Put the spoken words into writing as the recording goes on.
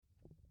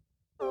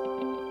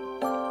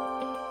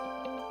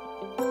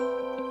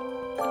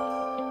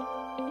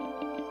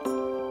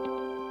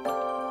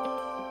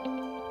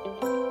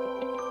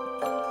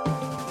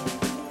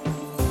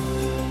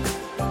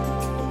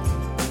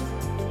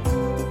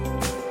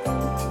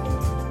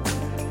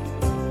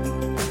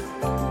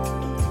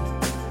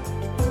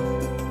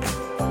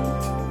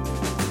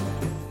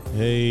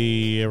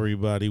Hey,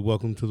 everybody.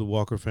 Welcome to the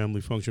Walker Family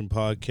Function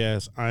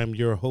Podcast. I'm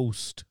your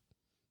host,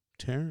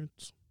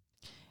 Terrence.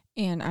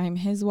 And I'm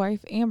his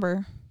wife,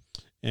 Amber.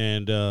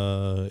 And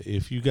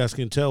if you guys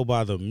can tell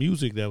by the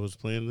music that was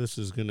playing, this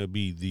is going to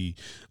be the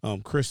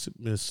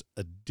Christmas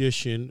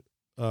edition,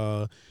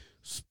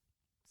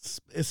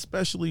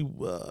 especially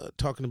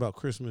talking about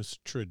Christmas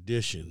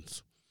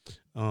traditions.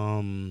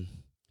 We've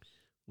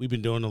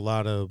been doing a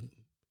lot of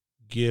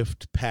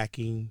gift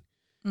packing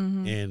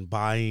and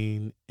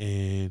buying,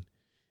 and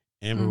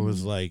Amber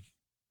was like,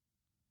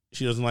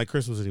 she doesn't like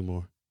Christmas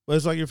anymore. But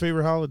it's like your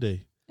favorite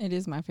holiday. It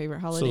is my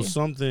favorite holiday. So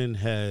something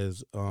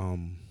has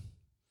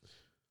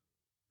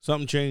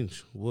something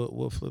changed.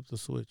 What flipped the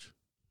switch?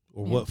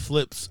 Or what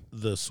flips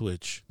the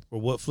switch?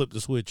 Or what flipped the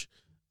switch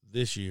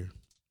this year?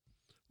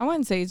 I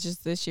wouldn't say it's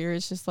just this year.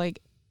 It's just like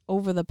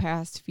over the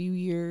past few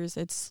years,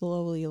 it's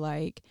slowly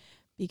like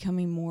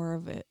becoming more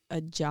of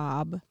a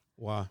job.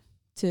 Why?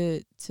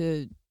 To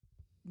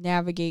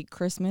navigate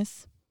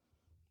Christmas.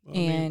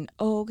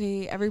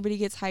 Okay, everybody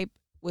gets hyped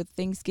with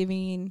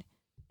Thanksgiving,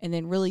 and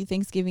then really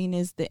Thanksgiving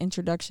is the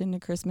introduction to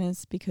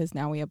Christmas because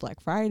now we have Black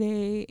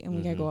Friday and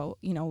we gotta go out,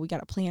 we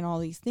gotta plan all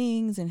these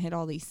things and hit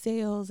all these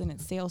sales, and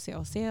it's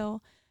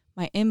sale.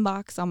 My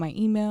inbox on my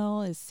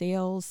email is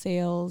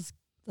sales,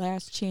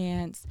 last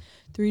chance,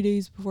 3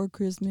 days before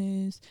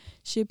Christmas,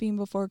 shipping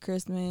before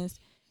Christmas.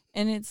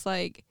 And it's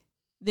like,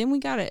 then we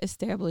gotta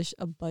establish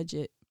a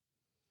budget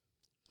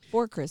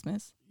for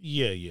Christmas.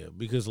 Yeah,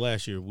 because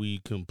last year we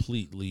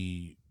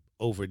completely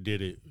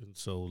overdid it. And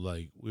so,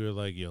 like, we were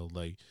like,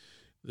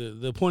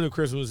 the point of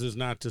Christmas is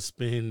not to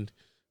spend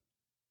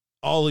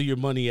all of your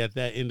money at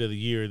that end of the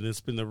year and then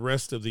spend the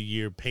rest of the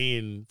year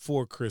paying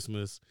for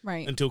Christmas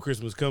until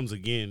Christmas comes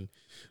again.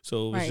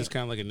 So it was just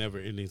kind of like a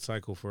never-ending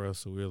cycle for us.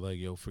 So we were like,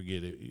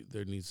 forget it.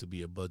 There needs to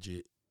be a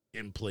budget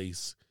in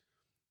place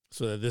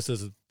so that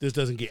this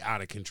doesn't get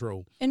out of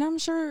control. And I'm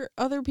sure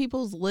other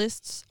people's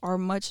lists are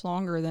much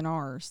longer than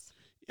ours.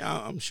 Yeah,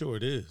 I'm sure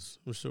it is.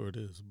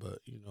 But,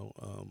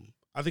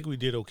 I think we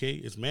did okay.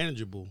 It's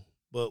manageable.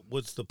 But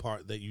what's the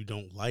part that you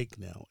don't like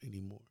now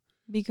anymore?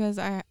 Because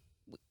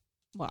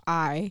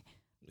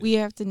we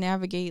have to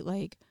navigate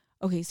like,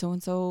 okay,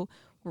 so-and-so,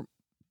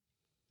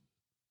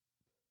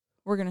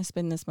 we're going to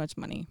spend this much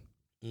money.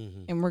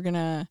 And we're going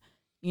to,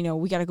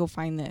 we got to go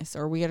find this,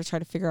 or we got to try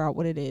to figure out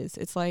what it is.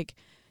 It's like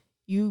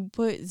you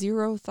put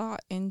zero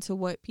thought into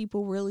what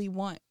people really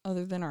want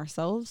other than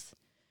ourselves.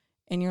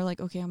 And you're like,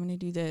 okay, I'm going to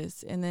do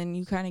this. And then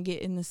you kind of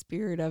get in the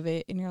spirit of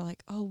it. And you're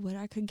like, oh, but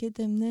I could get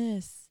them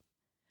this.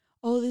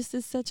 Oh, this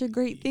is such a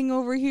great thing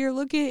over here.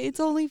 Look it's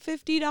only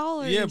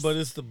 $50. Yeah, but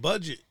it's the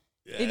budget.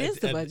 It is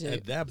the budget.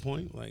 At that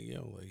point,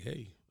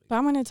 hey. But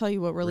I'm going to tell you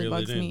what really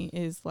bugs me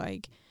is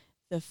like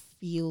the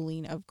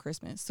feeling of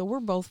Christmas. So we're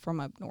both from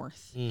up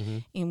north.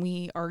 And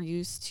we are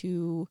used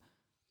to,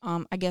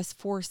 I guess,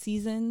 4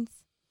 seasons.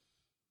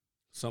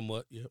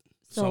 Somewhat, yep.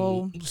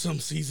 So some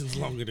seasons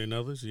longer than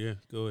others. Yeah,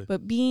 go ahead.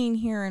 But being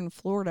here in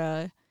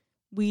Florida,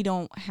 we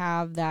don't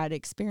have that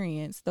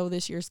experience, though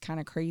this year's kind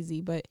of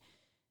crazy. But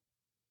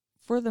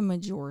for the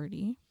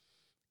majority,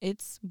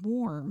 it's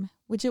warm,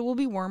 which it will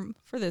be warm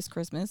for this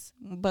Christmas.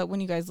 But when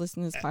you guys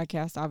listen to this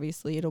podcast,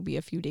 obviously it'll be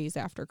a few days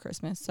after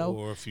Christmas. So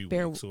or a few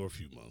weeks or a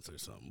few months or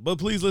something. But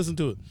please listen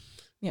to it.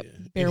 Yep,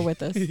 yeah. Bear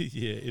with us.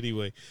 Yeah,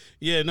 anyway.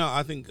 Yeah, no,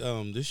 I think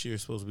this year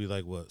is supposed to be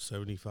like, what,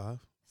 75?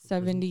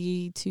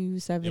 70 to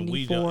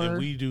 74. And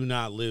we do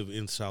not live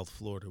in South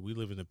Florida. We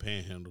live in the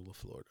panhandle of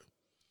Florida.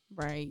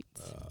 Right.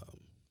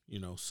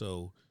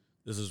 So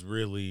this is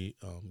really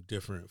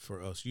different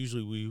for us.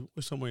 Usually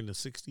we're somewhere in the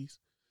 60s.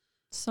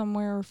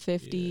 Somewhere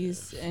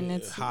 50s. And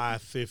it's high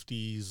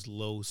 50s,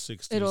 low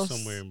 60s,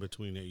 somewhere in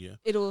between there, yeah.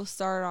 It'll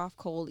start off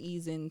cold,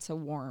 ease into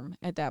warm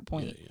at that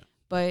point. Yeah.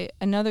 But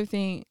another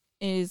thing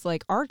is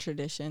like our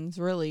traditions,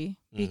 really,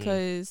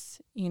 because,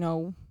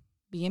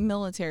 being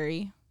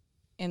military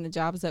and the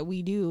jobs that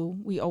we do,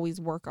 we always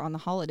work on the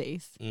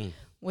holidays,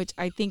 which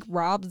I think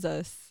robs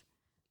us,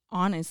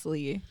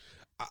 honestly,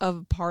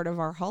 of part of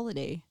our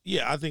holiday.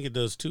 Yeah, I think it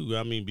does too.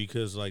 I mean,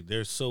 because like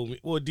there's so many,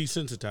 it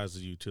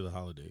desensitizes you to the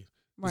holidays.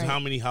 Right. How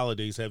many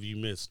holidays have you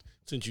missed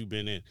since you've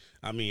been in?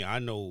 I mean, I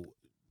know.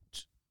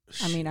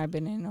 I've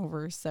been in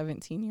over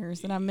 17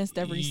 years and I missed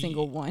every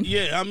single one.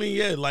 Yeah,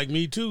 like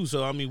me too.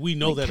 So, we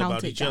know that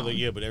about each other. Down.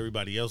 Yeah, but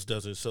everybody else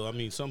doesn't. So,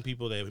 some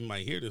people that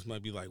might hear this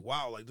might be like,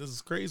 wow, like this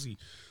is crazy.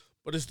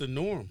 But it's the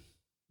norm.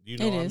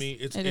 It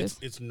is.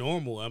 It's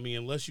normal.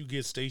 Unless you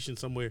get stationed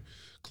somewhere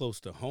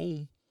close to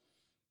home,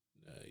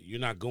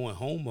 you're not going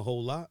home a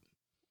whole lot.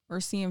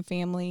 Or seeing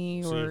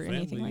family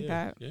anything like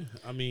that.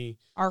 Yeah,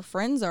 our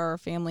friends are our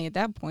family at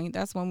that point.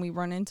 That's when we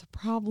run into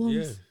problems.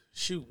 Yeah.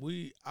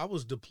 Shoot, I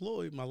was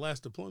deployed. My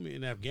last deployment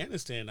in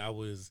Afghanistan, I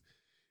was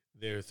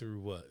there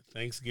through what?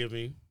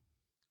 Thanksgiving,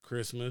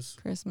 Christmas,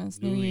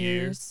 New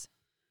Year's,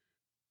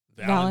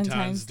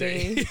 Valentine's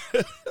Day.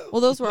 Well,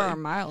 those were our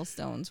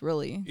milestones,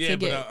 really, to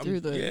get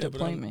through the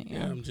deployment.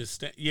 I'm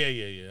just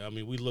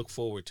we look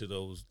forward to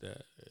those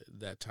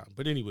that time.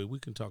 But anyway, we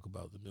can talk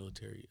about the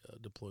military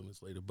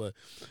deployments later. But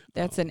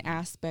that's an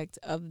aspect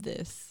of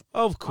this.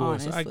 Of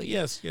course. Honestly.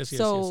 Yes.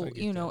 So, I get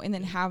you know, that. and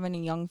then having a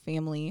young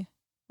family,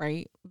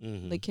 right?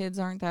 Mhm. The kids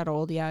aren't that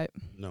old yet.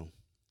 No.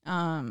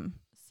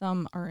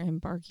 Some are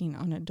embarking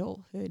on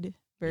adulthood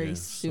very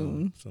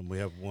soon. Some we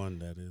have one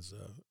that is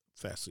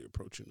fastly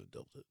approaching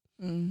adulthood.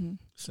 Mm-hmm.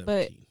 17.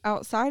 But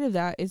outside of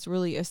that, it's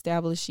really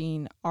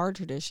establishing our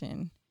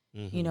tradition.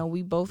 Mhm. You know,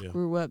 we both Yeah.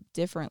 grew up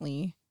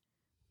differently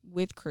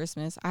with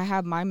Christmas. I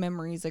have my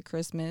memories of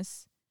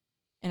Christmas,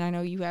 and I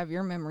know you have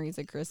your memories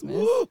of Christmas.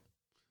 Woo!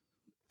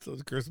 So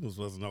the Christmas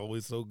wasn't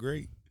always so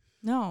great.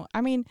 No, I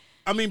mean,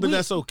 but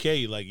that's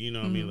okay. Like, you know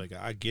what I mean? Mhm. Like,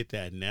 I get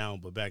that now.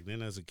 But back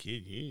then as a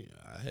kid,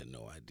 I had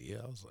no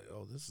idea. I was like,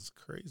 oh, this is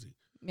crazy.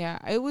 yeah,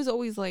 it was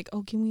always like,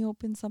 oh, can we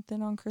open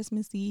something on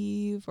Christmas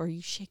Eve? Or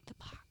you shake the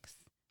box,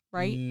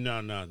 right?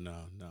 No. No.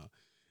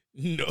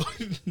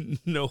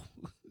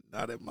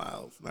 Not at my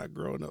house. Not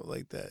growing up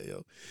like that,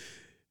 yo.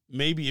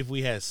 Maybe if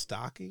we had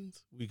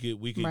stockings, we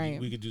could Right.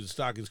 we could do the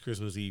stockings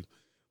Christmas Eve.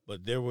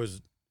 But there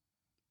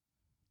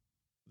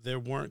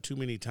weren't too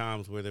many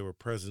times where there were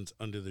presents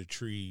under the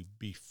tree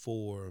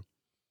before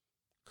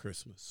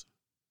Christmas.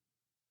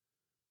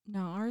 No,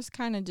 ours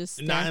kind of just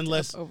Not stacked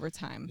unless- up over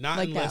time. Not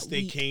like unless that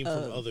they week came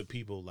from of- other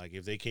people, like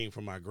if they came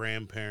from my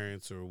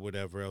grandparents or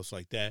whatever else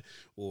like that,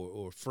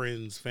 or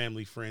friends,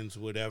 family friends,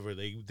 whatever.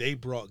 They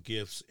brought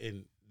gifts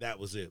and that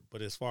was it.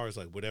 But as far as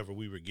like whatever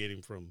we were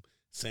getting from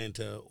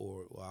Santa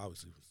or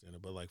obviously from Santa,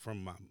 but like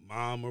from my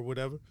mom or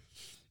whatever,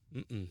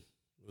 it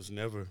was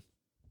never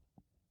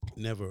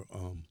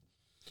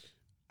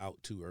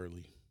out too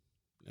early.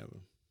 Never.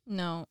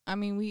 No, I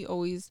mean, we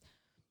always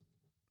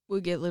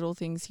would get little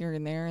things here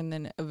and there, and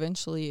then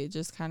eventually it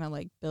just kind of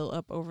like built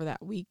up over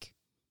that week.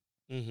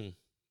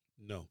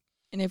 No.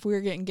 And if we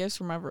were getting gifts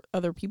from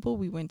other people,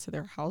 we went to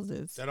their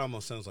houses. That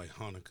almost sounds like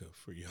Hanukkah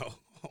for y'all.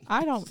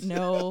 I don't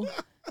know.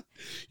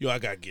 Yo, I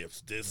got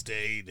gifts this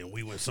day, then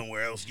we went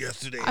somewhere else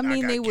yesterday. I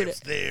mean, got they would- gifts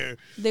there.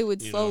 They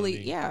would You know what I slowly,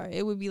 mean? yeah,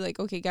 it would be like,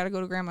 okay, got to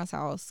go to grandma's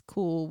house.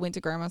 Cool. Went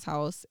to grandma's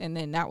house. And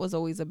then that was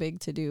always a big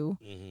to do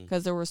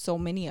because there were so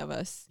many of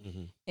us.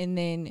 And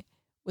then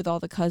with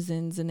all the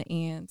cousins and the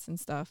aunts and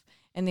stuff,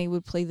 and they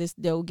would play this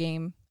dough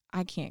game.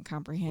 I can't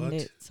comprehend What?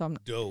 it. So I'm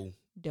Dough.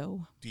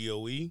 dough,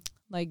 DOE?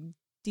 like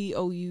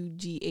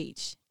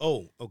DOUGH.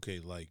 Oh, okay,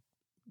 like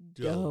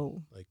dough.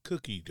 Dough. Like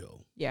cookie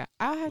dough. Yeah,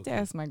 I'll have to Okay.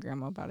 ask my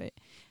grandma about it.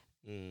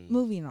 Mm.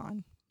 Moving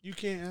on. You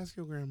can't ask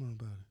your grandma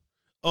about it.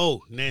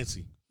 Oh,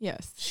 Nancy.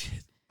 Yes.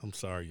 Shit. I'm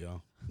sorry,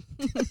 y'all.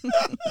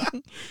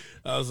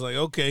 I was like,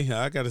 okay,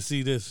 I got to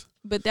see this.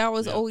 But that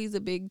was Yeah. always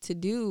a big to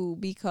do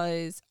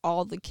because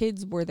all the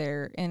kids were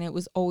there and it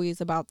was always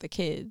about the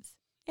kids.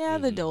 Yeah,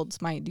 the Mhm.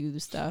 adults might do the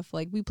stuff.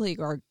 Like we play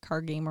a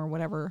card game or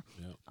whatever.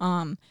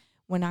 Yep.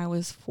 When I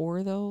was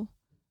 4 though,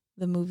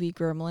 the movie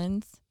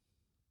Gremlins,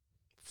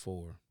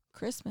 4.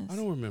 Christmas. I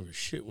don't remember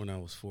shit when I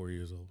was 4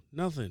 years old.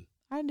 Nothing.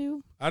 I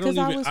do. I don't 'Cause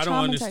I even. was I don't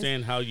traumatized.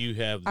 understand how you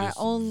have I this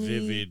only-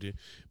 vivid,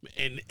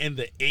 and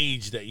the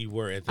age that you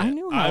were at that. I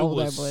knew how old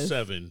I was.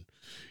 7,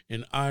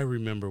 and I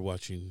remember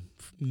watching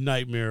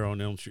Nightmare on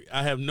Elm Street.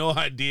 I have no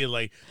idea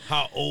like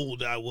how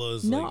old I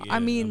was. No, like, I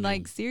mean,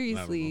 like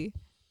seriously,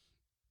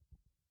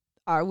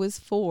 I was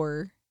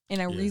 4. And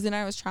a Yeah. reason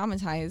I was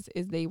traumatized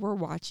is they were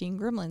watching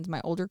Gremlins.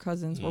 My older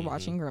cousins were Mhm.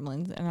 watching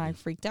Gremlins, and I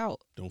freaked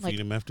out. Don't like- feed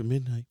him after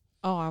midnight.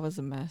 Oh, I was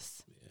a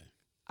mess. Yeah,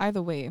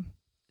 Either way.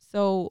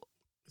 So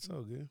it's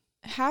all good.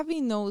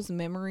 having those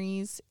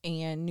memories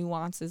and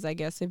nuances, I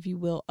guess, if you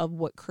will, of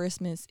what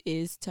Christmas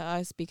is to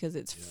us because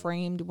it's Yeah.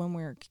 framed when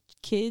we're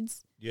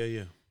kids,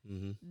 Yeah.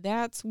 Mm-hmm.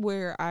 that's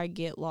where I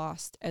get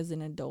lost as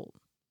an adult.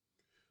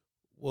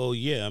 Well,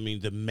 yeah. I mean,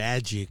 the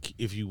magic,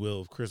 if you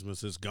will, of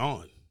Christmas is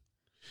gone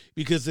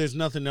because there's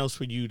nothing else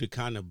for you to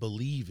kind of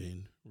believe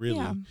in, really,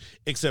 Yeah.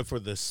 except for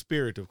the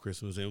spirit of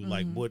Christmas. And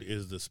like, Mhm. what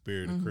is the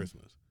spirit of Mhm.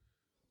 Christmas?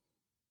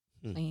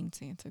 Plain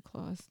Santa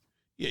Claus.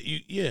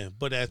 Yeah,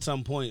 but at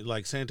some point,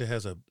 like Santa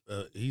has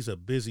he's a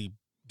busy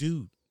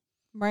dude,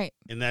 Right.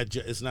 and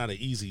it's not an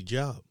easy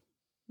job.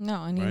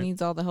 No, and he Right.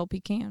 needs all the help he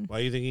can. Why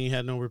do you think he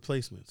had no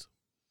replacements?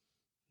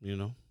 You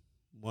know,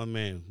 one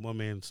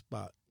man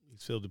spot.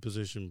 He's filled the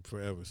position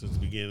forever since the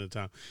beginning of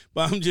time.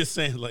 But I'm just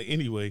saying, like,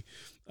 anyway,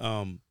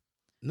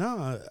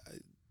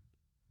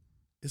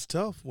 it's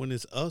tough when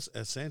it's us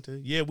as Santa.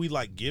 Yeah, we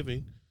like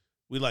giving.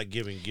 We like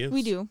giving gifts.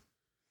 We do.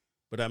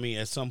 But I mean,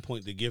 at some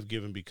point, the gift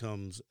giving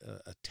becomes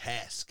a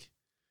task.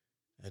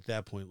 At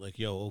that point, like,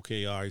 yo,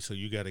 okay, all right, so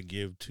you got to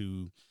give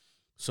to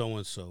so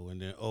and so,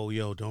 and then, oh,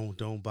 yo,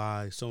 don't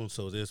buy so and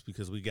so this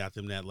because we got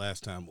them that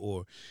last time,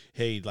 or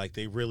hey, like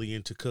they really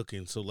into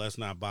cooking, so let's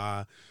not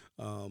buy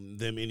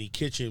them any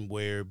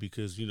kitchenware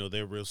because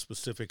they're real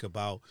specific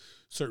about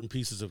certain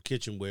pieces of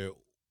kitchenware,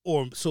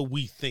 or so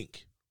we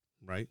think,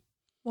 right?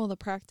 Well, the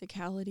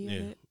practicality of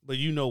it. But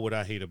you know what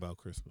I hate about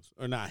Christmas,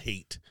 or not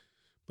hate,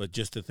 but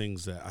just the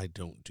things that I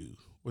don't do,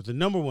 or the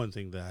number one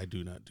thing that I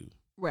do not do.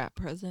 Wrap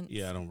presents.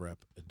 Yeah, I don't wrap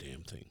a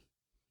damn thing,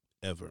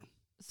 ever.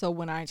 So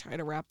when I try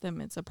to wrap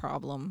them, it's a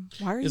problem.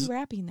 Why are It's- you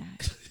wrapping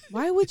that?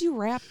 Why would you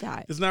wrap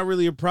that? It's not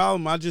really a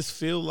problem. I just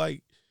feel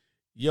like,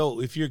 yo,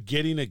 if you're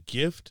getting a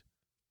gift,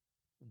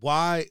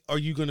 why are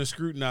you going to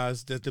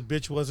scrutinize that the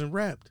bitch wasn't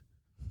wrapped?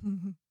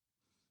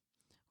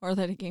 Or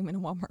that it came in a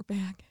Walmart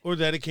bag. Or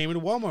that it came in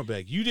a Walmart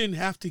bag? You didn't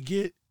have to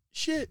get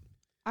shit.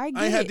 I I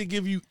get had it. to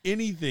give you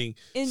anything.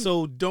 And-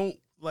 So don't,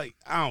 like,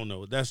 I don't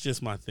know. That's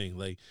just my thing.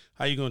 Like,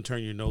 how you going to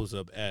turn your nose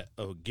up at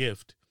a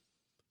gift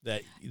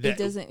that It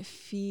doesn't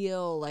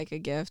feel like a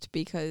gift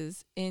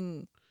because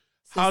in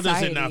How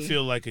does it not society-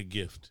 feel like a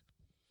gift?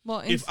 Well,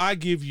 in If I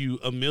give you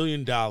 $1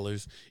 million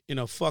in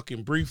a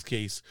fucking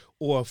briefcase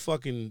or a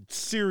fucking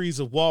series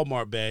of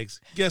Walmart bags,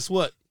 guess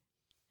what?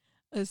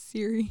 a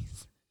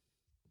series,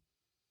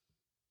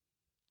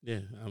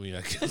 Yeah, I mean,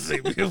 I can't say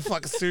a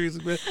fucking series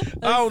of bags.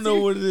 I don't know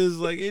what it is.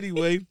 Like,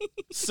 anyway,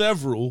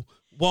 several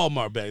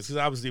Walmart bags, because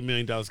obviously $1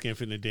 million can't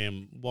fit in a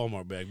damn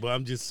Walmart bag. But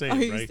I'm just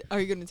saying, right? are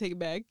you going to take it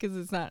back because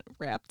it's not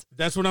wrapped?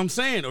 That's what I'm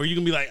saying. Or you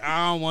can be like,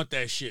 I don't want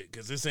that shit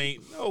because this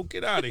ain't, no,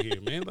 get out of here,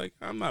 man. Like,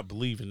 I'm not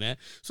believing that.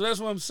 So that's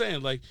what I'm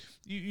saying. Like,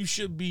 you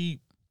should be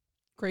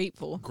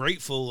Grateful.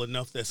 grateful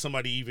enough that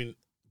somebody even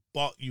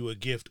bought you a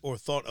gift or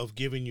thought of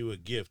giving you a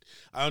gift.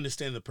 I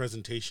understand the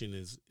presentation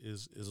is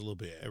a little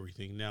bit of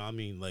everything. Now, I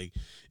mean, like,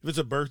 if it's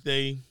a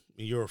birthday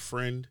and you're a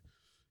friend,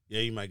 yeah,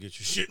 you might get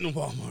your shit in a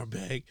Walmart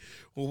bag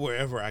or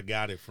wherever I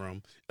got it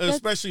from.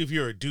 Especially if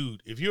you're a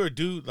dude. If you're a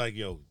dude, like,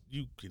 yo,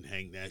 you can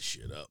hang that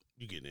shit up.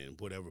 You get it in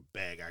whatever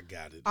bag I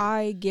got it in.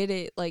 I get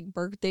it. Like,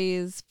 birthday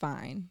is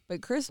fine.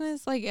 But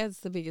Christmas, like, it's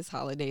the biggest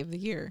holiday of the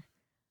year.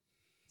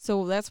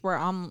 So that's where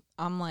I'm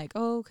like,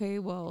 oh, okay,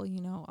 well,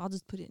 I'll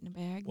just put it in a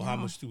bag. Well, now. how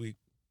much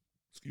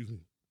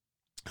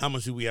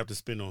do we have to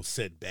spend on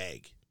said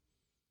bag?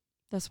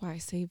 That's why I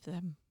saved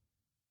them.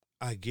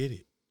 I get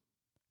it.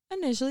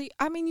 Initially,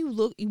 I mean,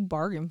 you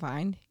bargain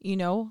find,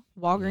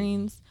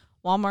 Walgreens,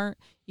 Walmart,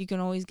 you can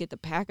always get the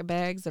pack of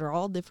bags that are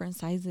all different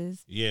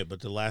sizes. Yeah,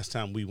 but the last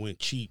time we went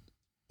cheap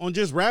on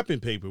just wrapping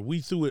paper,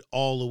 we threw it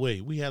all away.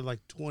 We had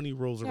like 20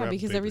 rolls of Yeah, wrapping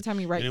because paper. every time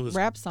you and it was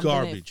wrap something, it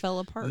garbage. fell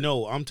apart.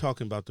 No, I'm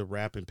talking about the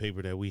wrapping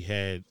paper that we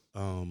had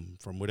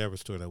from whatever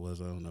store that was.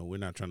 I don't know. We're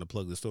not trying to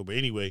plug the store, but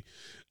anyway,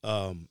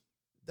 it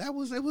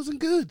wasn't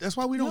good. That's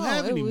why we don't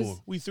have it anymore.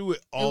 We threw it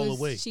all it was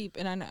away. cheap,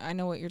 and I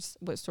know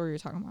what store you're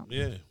talking about.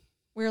 Yeah.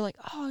 We were like,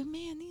 oh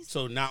man, these.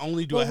 So not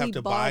only do Well, I have we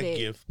to buy bought a it.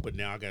 gift, but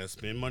now I got to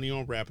spend money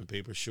on wrapping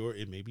paper. Sure,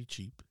 it may be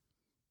cheap.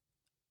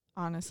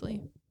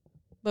 Honestly,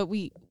 but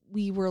we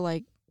were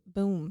like,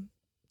 boom,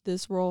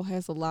 this roll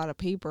has a lot of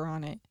paper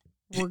on it.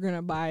 We're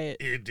gonna buy it,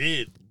 It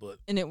did, but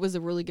and it was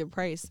a really good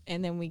price.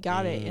 And then we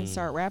got it and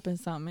start wrapping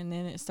something, and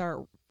then it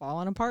started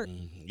falling apart.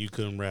 you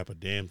couldn't wrap a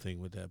damn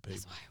thing with that paper.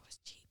 That's why it was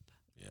cheap.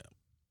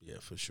 Yeah,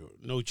 for sure.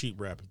 No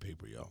cheap wrapping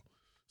paper, y'all.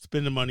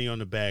 Spend the money on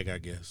the bag, I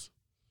guess.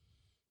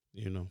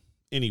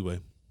 Anyway,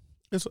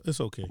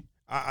 it's okay.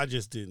 I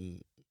just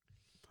didn't.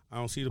 I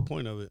don't see the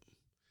point of it.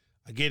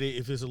 I get it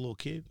if it's a little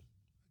kid.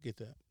 I get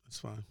that. That's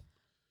fine.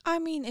 I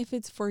mean, if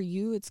it's for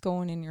you, it's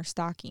going in your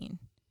stocking.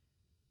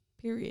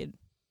 Period.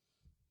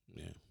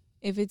 Yeah.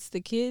 If it's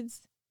the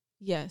kids,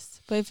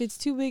 yes. But if it's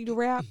too big to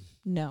wrap,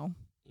 no.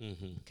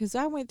 Mm-hmm. Because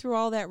I went through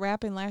all that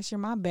wrapping last year.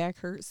 My back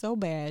hurt so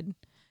bad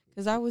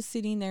because I was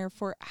sitting there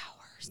for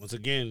hours. Once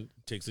again,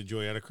 takes the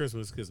joy out of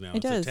Christmas because now It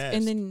it's does. a task.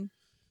 And then,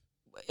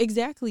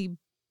 exactly.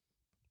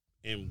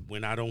 And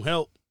when I don't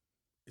help,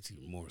 it's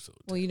even more so.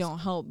 Well, you don't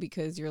help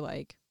because you're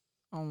like,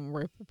 I'm going to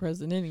rip the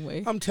present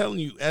anyway. I'm telling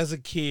you, as a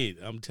kid,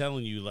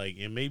 like,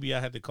 and maybe I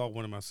had to call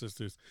one of my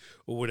sisters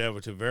or whatever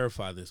to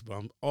verify this, but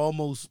I'm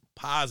almost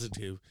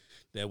positive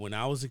that when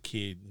I was a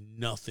kid,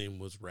 nothing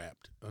was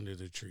wrapped under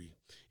the tree.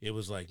 It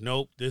was like,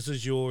 nope, this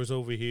is yours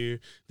over here.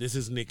 This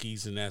is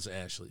Nikki's and that's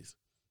Ashley's.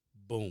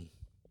 Boom.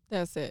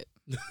 That's it.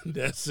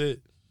 That's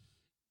it.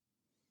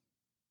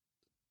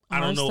 I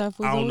Our don't know. stuff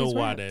was I don't know always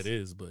why wrapped. that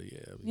is, but yeah.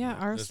 I mean, Yeah,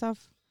 our that's-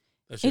 stuff.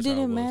 that's It just how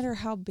didn't was. matter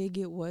how big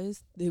it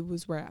was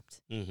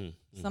wrapped. Mm-hmm,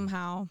 mm-hmm.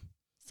 Somehow,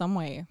 some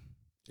way.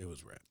 It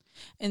was wrapped.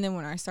 And then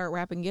when I start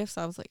wrapping gifts,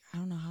 I was like, I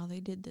don't know how they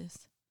did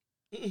this.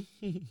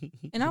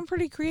 And I'm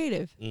pretty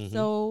creative. Mhm.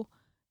 So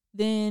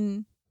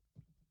then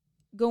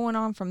going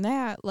on from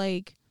that,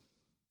 like,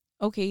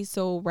 okay,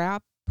 so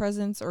wrap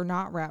presents or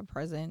not wrap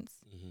presents.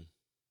 Mhm.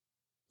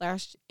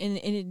 And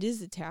it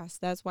is a task.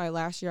 That's why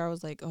last year I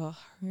was like, oh,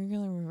 we're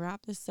going to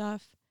wrap this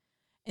stuff.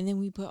 And then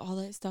we put all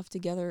that stuff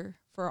together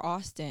for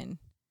Austin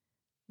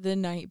the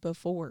night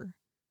before.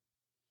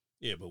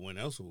 Yeah, but when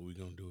else were we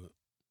gonna do it?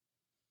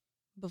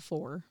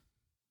 Before.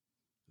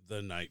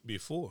 The night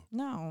before.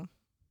 No.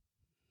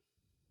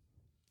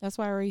 That's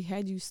why I already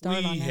had you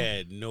start on We that.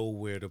 had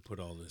nowhere to put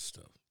all this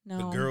stuff. No.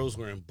 The girls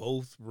were in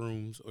both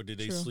rooms, or did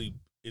they True. sleep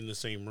in the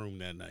same room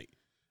that night?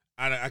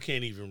 I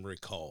can't even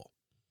recall.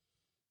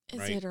 It's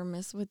right? hit or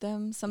miss with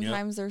them.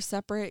 Sometimes they're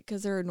separate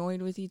because they're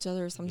annoyed with each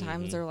other.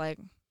 Sometimes Mhm. they're like,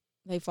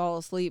 they fall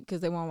asleep because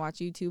they want to watch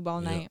YouTube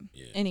all night.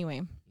 Yeah.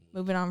 Anyway,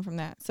 moving on from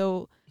that.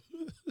 So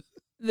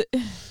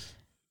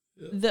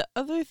the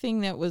other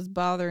thing that was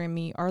bothering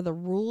me are the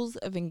rules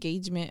of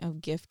engagement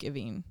of gift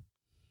giving.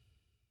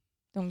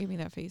 Don't give me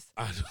that face.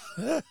 I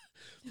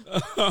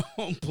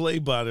don't play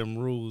by them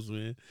rules,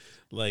 man.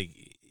 Like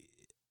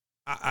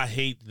I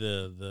hate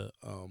the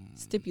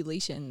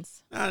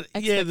Stipulations.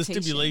 yeah, the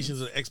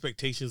stipulations or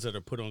expectations that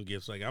are put on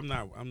gifts. Like I'm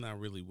not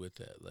really with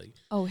that. Like,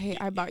 oh, hey,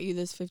 I bought you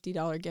this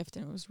 $50 gift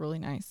and it was really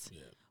nice.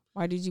 Yeah.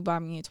 Why did you buy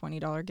me a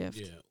 $20 gift?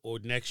 Yeah. Or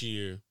next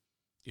year,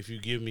 if you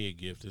give me a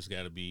gift, it's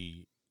got to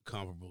be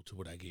comparable to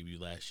what I gave you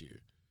last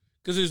year.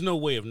 Because there's no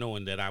way of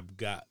knowing that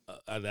that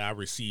I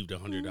received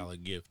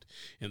 $100 gift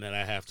and that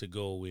I have to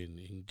go in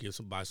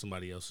and buy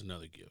somebody else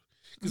another gift.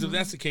 Because if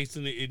that's the case,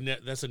 then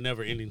that's a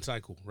never ending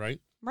cycle, right?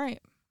 Right.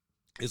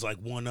 It's like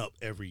one up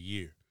every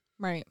year.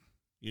 Right.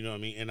 You know what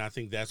I mean? And I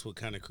think that's what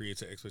kind of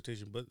creates an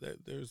expectation. But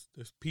there's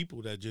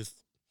people that just,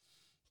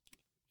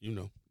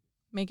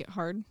 make it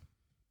hard.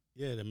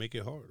 Yeah, that make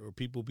it hard. Or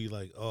people be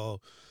like, oh,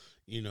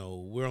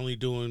 we're only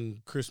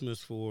doing Christmas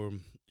for,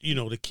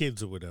 the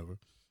kids or whatever.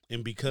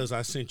 And because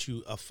I sent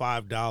you a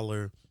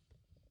 $5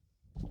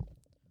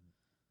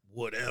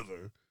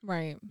 whatever,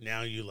 right?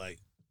 Now you're like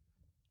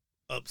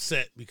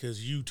upset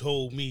because you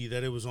told me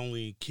that it was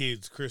only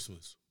kids'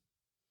 Christmas.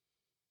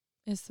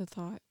 It's the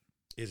thought.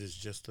 It is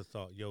just a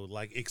thought. Yo,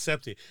 like,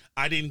 accept it.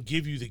 I didn't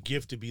give you the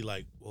gift to be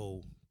like,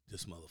 oh,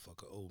 this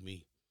motherfucker owe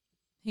me.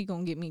 He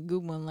gonna get me a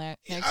good one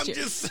next year. I'm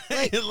just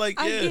saying, like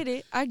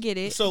yeah. I get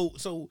it.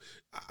 So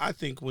I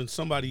think when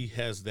somebody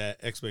has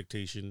that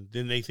expectation,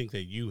 then they think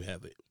that you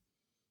have it.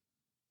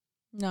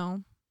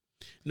 No.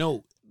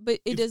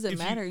 But it doesn't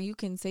matter. You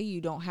can say you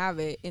don't have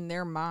it. In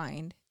their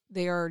mind,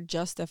 they are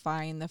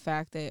justifying the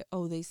fact that,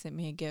 oh, they sent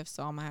me a gift,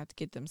 so I'm gonna have to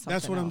get them something.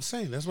 That's what else. I'm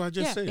saying. That's what I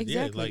just said.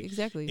 Exactly, yeah, like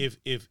exactly.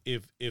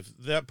 If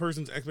that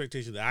person's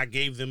expectation that I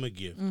gave them a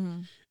gift,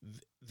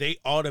 they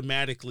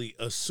automatically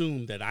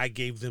assume that I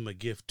gave them a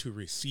gift to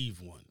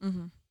receive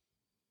one.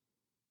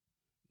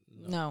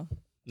 No,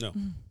 not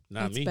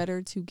it's me. It's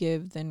better to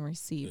give than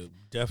receive.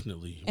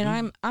 Definitely.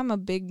 And I'm a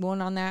big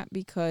one on that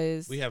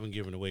because we haven't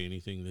given away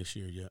anything this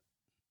year yet.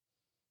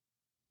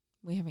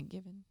 We haven't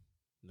given.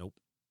 Nope.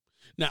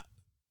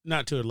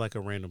 Not to like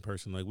a random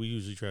person. Like we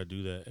usually try to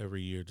do that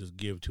every year. Just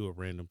give to a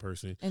random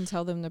person and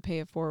tell them to pay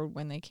it forward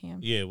when they can.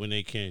 Yeah, when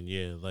they can.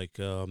 Yeah, like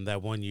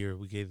that one year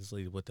we gave this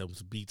lady that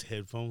was Beats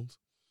headphones.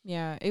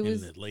 Yeah, it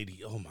was. And that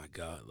lady, oh my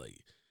God, like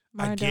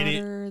my I get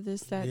daughter, it.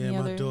 This, that, and the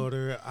other. Yeah, my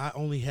daughter. I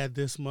only had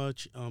this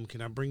much.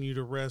 Can I bring you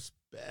the rest?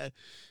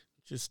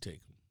 Just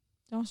take them.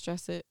 Don't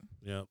stress it.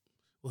 Yep.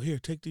 Well, here,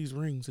 take these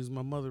rings. This is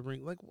my mother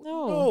ring. Like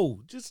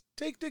no, just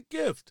take the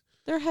gift.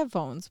 They're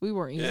headphones. We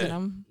weren't using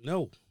them.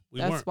 No.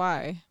 That's weren't.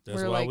 why.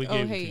 That's we're why like, we oh,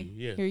 gave hey, it to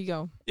you. Yeah. Here you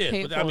go. Yeah,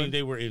 pay but I mean,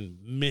 they were in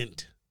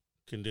mint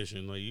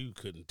condition. Like you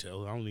couldn't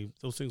tell.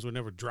 Those things were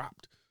never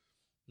dropped,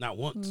 not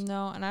once.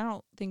 No, and I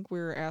don't think we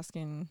were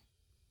asking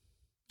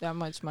that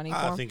much money for.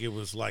 I think it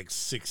was like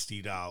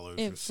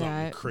 $60 or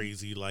something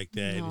crazy like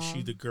that. No.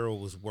 And the girl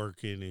was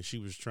working and she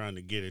was trying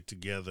to get it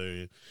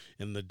together,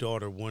 and the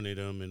daughter wanted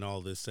them and all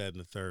this, that, and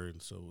the third.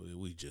 And so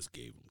we just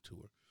gave them to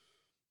her.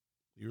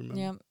 You remember?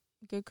 Yeah.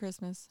 Good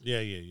Christmas.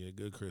 Yeah.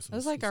 Good Christmas. It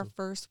was like our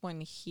first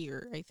one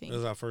here, I think. That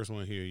was our first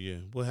one here, yeah.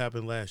 What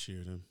happened last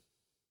year then?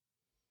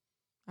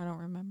 I don't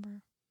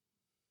remember.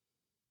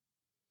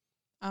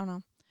 I don't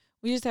know.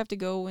 We just have to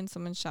go when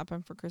someone's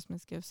shopping for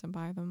Christmas gifts and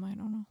buy them. I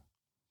don't know.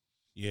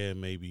 Yeah,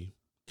 maybe.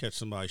 Catch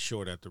somebody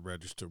short at the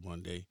register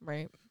one day.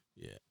 Right.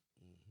 Yeah.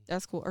 Mm-hmm.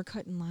 That's cool. Or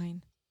cut in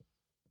line.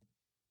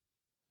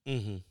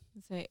 And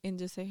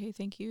just say, hey,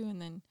 thank you.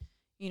 And then,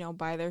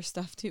 buy their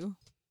stuff too.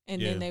 And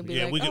then they'd be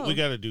like, we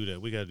got to do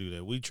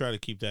that. We try to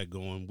keep that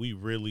going. We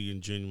really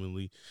and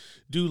genuinely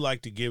do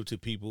like to give to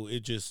people.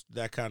 It just,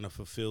 that kind of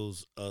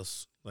fulfills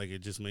us. Like, it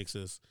just makes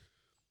us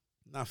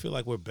not feel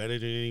like we're better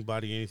than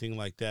anybody, anything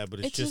like that. But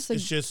it's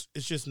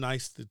just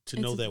nice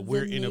to know that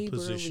we're in a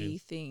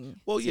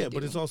position. Well, yeah,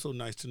 but it's also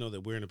nice to know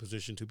that we're in a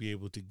position to be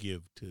able to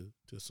give to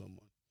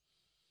someone.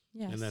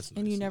 Yes. And that's nice.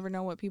 And you never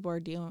know what people are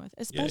dealing with,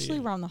 especially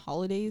around the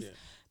holidays,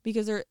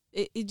 because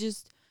it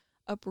just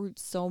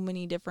uproots so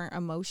many different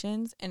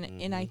emotions,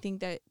 and I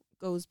think that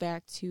goes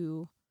back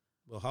to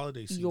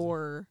holiday season.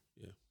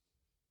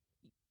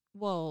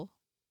 The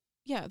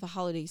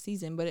holiday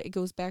season, but it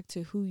goes back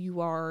to who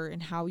you are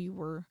and how you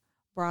were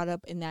brought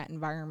up in that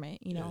environment.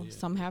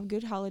 Some have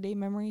good holiday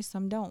memories,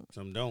 some don't.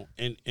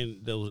 And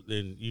those,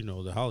 then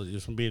the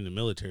holidays from being in the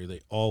military, they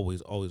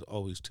always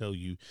tell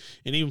you,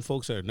 and even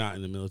folks that are not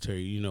in the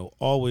military,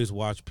 always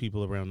watch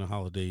people around the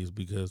holidays,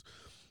 because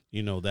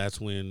that's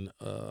when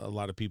a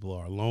lot of people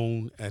are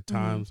alone at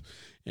times,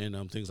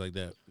 and things like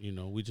that.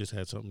 We just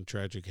had something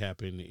tragic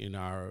happen in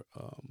our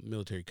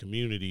military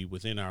community,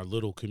 within our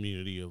little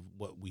community of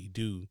what we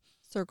do.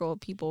 Circle of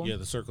people. Yeah,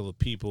 the circle of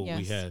people.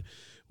 Yes.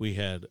 We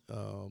had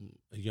a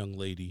young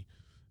lady,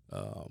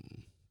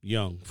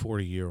 young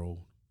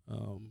 40-year-old,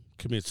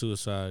 commit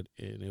suicide,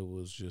 and it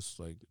was just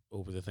like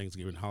over the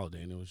Thanksgiving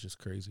holiday, and it was just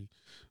crazy.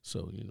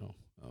 So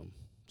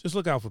just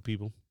look out for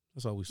people.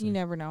 That's all we say. You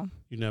never know.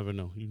 You never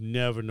know. You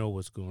never know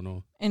what's going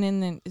on. And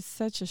then it's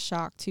such a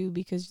shock, too,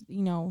 because,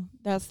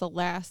 that's the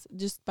last,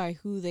 just by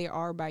who they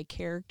are, by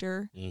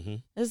character. Mm-hmm.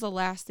 This is the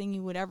last thing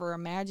you would ever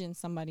imagine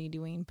somebody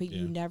doing, but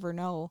you never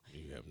know.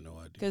 You have no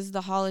idea. Because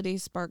the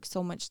holidays spark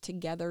so much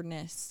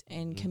togetherness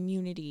and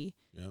community.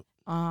 Yep.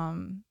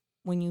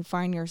 When you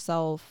find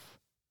yourself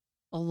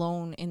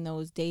alone in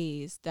those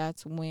days,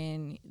 that's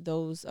when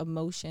those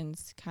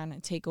emotions kind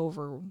of take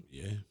over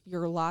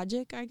your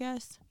logic, I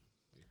guess.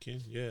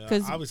 Yeah,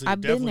 'Cause obviously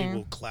I've been definitely there.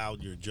 will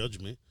cloud your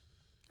judgment.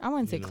 I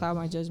wouldn't say cloud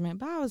my judgment,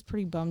 but I was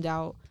pretty bummed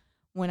out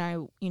when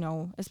I,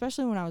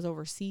 especially when I was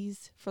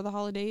overseas for the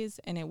holidays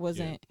and it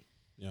wasn't,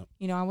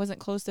 I wasn't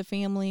close to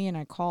family, and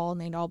I call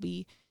and they'd all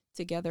be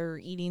together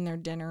eating their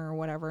dinner or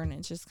whatever, and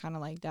it's just kind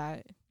of like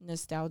that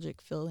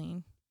nostalgic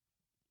feeling.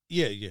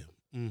 Yeah.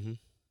 Mm-hmm.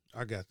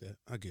 I got that.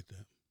 I get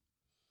that.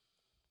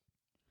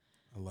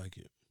 I like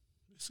it.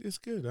 It's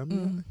good. I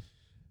mean,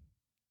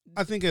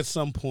 I think at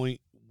some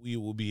point we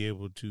will be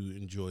able to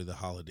enjoy the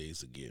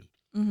holidays again.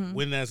 Mm-hmm.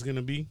 When that's going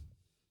to be,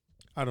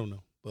 I don't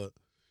know, but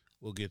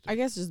we'll get there. I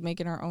guess just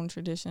making our own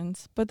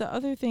traditions. But the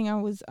other thing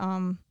I was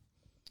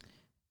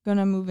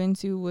gonna move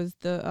into was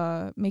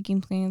the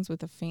making plans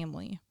with a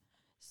family.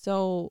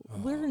 So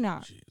we're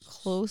not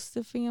close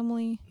to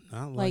family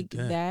not like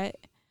that. that,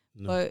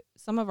 No. but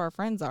some of our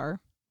friends are.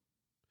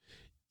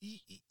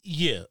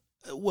 Yeah.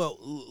 Well,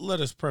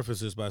 let us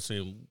preface this by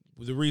saying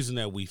the reason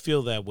that we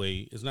feel that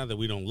way is not that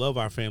we don't love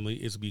our family.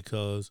 It's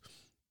because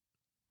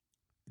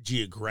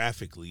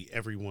geographically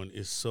everyone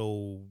is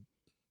so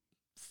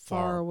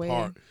far away.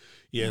 apart.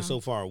 Yeah, so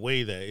far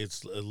away that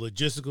it's a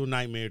logistical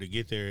nightmare to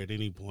get there at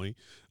any point.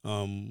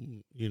 I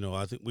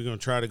think we're going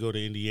to try to go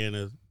to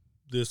Indiana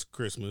this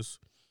Christmas.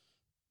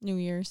 New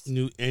Year's.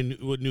 New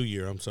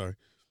Year, I'm sorry.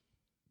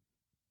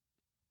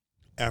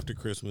 After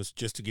Christmas,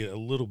 just to get a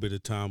little bit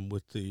of time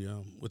with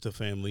the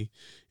family,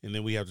 and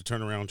then we have to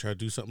turn around and try to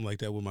do something like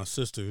that with my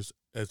sisters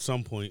at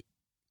some point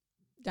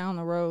down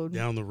the road.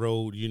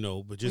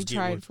 But just we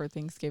tried for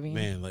Thanksgiving.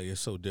 Man, like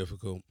it's so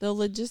difficult. The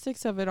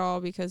logistics of it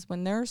all, because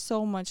when they're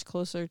so much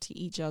closer to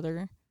each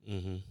other,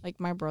 like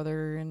my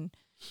brother and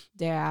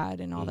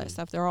dad and all that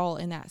stuff, they're all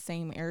in that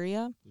same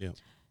area. Yeah,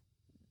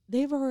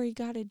 they've already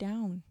got it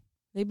down.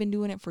 They've been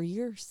doing it for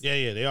years.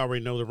 Yeah. They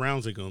already know the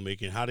rounds they're going to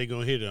make and how they're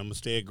going to hit it. I'm going to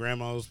stay at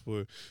grandma's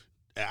for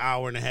an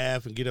hour and a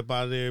half and get up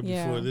out of there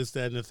before this,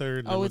 that, and the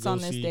third. Oh, it's on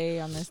this day,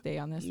 on this day,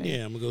 on this day.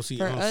 Yeah, I'm going to go see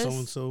Aunt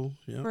so-and-so.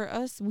 Yeah. For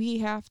us, we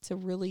have to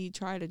really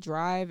try to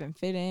drive and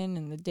fit in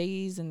and the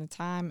days and the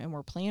time, and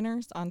we're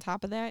planners on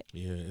top of that.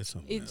 Yeah, it's a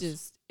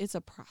mess. It's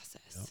a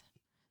process. Yep.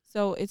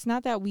 So it's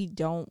not that we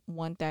don't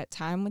want that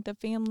time with the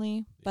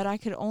family, but I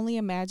could only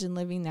imagine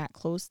living that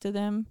close to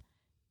them.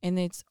 And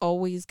it's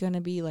always going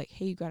to be like,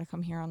 hey, you got to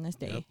come here on this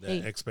day. Yep, that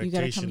hey, expectation you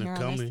got to come here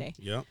on this day.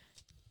 Yep.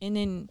 And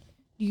then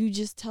you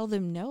just tell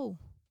them no.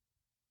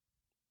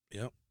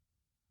 Yep.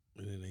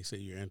 And then they say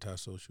you're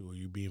antisocial or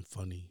you're being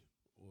funny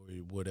or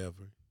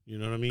whatever. You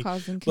know what I mean?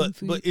 Causing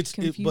confusion.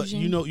 But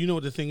you know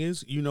what the thing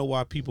is? You know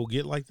why people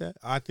get like that?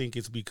 I think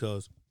it's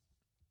because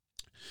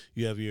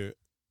you have your,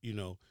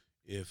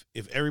 if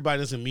everybody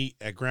doesn't meet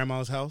at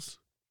grandma's house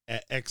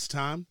at X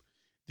time,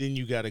 then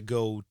you got to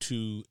go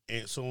to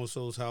Aunt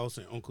so-and-so's house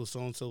and Uncle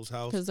so-and-so's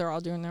house. Because they're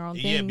all doing their own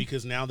thing. Yeah,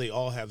 because now they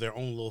all have their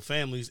own little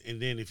families.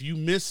 And then if you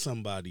miss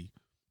somebody.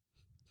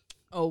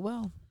 Oh,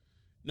 well.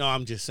 No,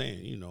 I'm just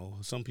saying,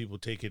 some people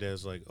take it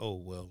as like, oh,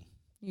 well.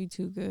 You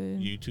too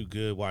good. You too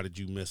good. Why did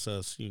you miss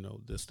us?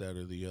 This, that,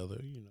 or the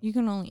other. You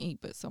can only eat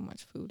but so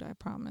much food, I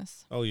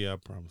promise. Oh, yeah, I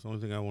promise. The only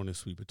thing I want is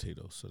sweet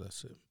potatoes, so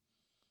that's it.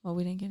 Well,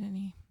 we didn't get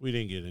any. We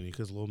didn't get any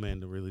because little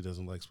man really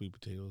doesn't like sweet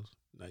potatoes.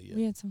 Not yet.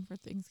 We had some for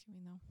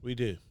Thanksgiving, though. We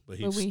did, but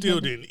he still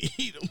didn't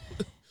eat them.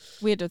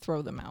 We had to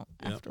throw them out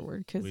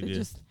afterward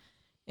because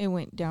it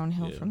went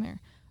downhill from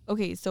there.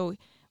 Okay, so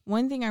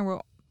one thing I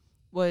wrote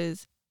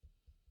was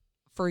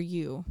for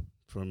you.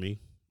 For me?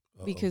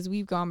 Uh-oh. Because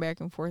we've gone back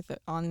and forth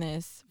on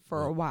this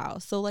for a while.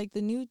 So, like,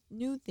 the new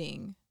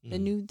thing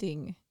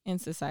in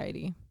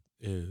society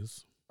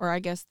is, or I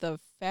guess the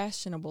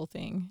fashionable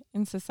thing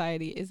in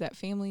society, is that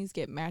families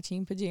get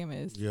matching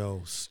pajamas.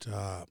 Yo,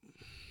 stop.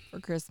 For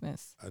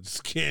Christmas. I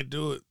just can't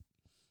do it.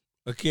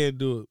 I can't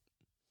do it.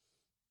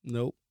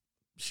 Nope.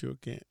 Sure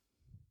can't.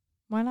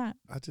 Why not?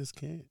 I just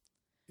can't.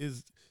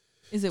 Is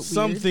it weird?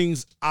 Some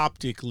things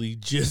optically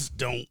just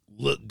don't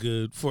look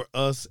good for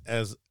us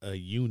as a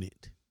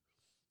unit.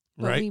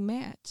 But right?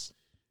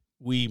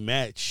 We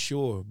match.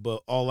 Sure.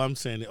 But all I'm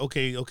saying,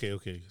 okay.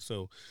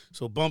 So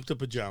bump the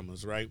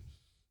pajamas, right?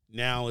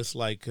 Now it's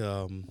like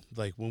when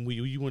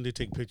you wanted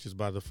to take pictures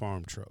by the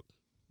farm truck,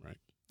 right?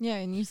 Yeah,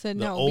 and you said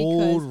the no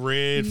old because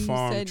red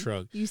farm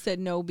truck. You said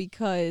no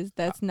because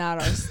that's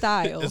not our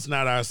style. It's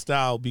not our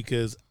style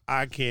because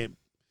I cannot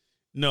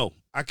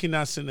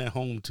send that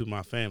home to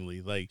my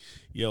family. Like,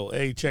 yo,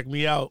 hey, check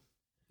me out.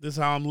 This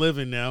is how I'm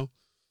living now.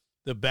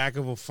 The back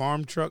of a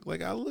farm truck,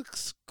 like, I look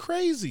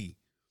crazy.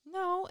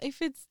 No,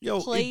 if it's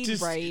played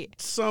right.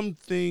 Some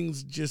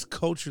things just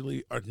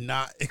culturally are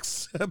not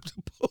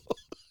acceptable.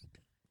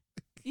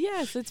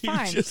 Yes, it's You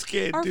fine. just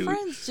can't Our do it.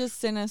 friends just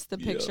sent us the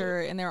picture,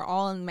 and they're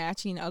all in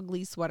matching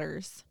ugly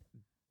sweaters.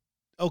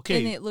 Okay,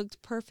 And it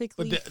looked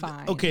perfectly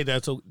fine. okay,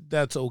 that's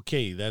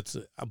okay.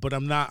 But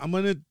I'm not.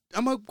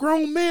 I'm a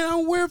grown man.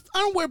 I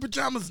don't wear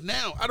pajamas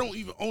now. I don't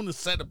even own a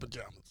set of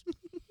pajamas.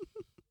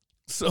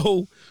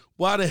 So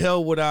why the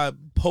hell would I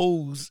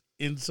pose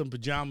in some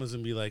pajamas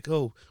and be like,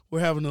 "Oh, we're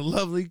having a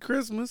lovely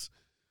Christmas"?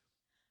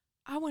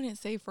 I wouldn't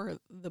say for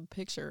the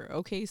picture.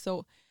 Okay,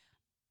 so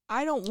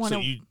I don't want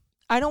to. So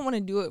I don't want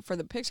to do it for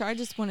the picture. I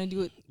just want to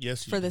do it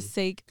for the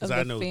sake of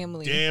I the know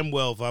family. damn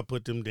well if I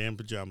put them damn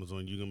pajamas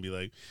on, you're gonna be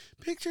like,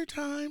 "Picture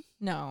time."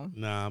 No,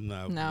 Nah, I'm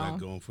not. No. Not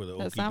going for the.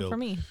 that's okey not doke. for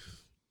me.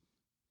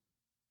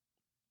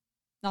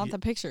 Not Yeah. the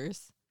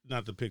pictures.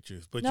 Not the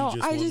pictures, but No, you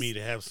just want me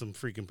to have some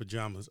freaking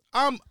pajamas.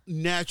 I'm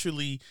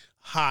naturally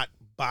hot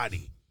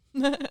body.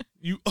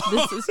 You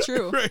This is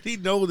true. already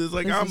know this.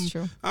 Like This is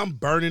true. I'm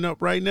burning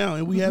up right now,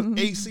 and we have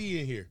AC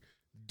in here.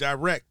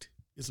 Direct.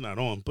 It's not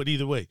on, but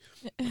either way,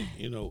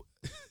 you know,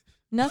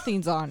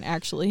 Nothing's on,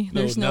 actually.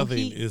 There's no nothing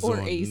heat is or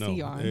on. AC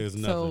No, on. there's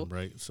nothing, So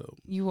right? So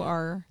you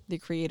are the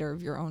creator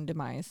of your own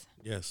demise.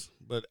 yes,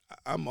 but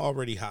I'm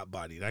already hot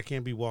bodied. I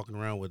can't be walking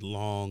around with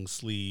long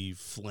sleeve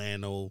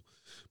flannel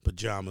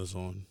pajamas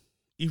on.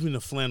 Even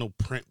the flannel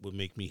print would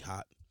make me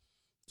hot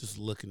just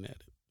looking at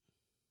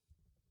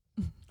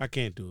it. I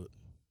can't do it.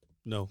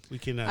 No, we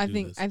cannot I do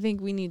think this. I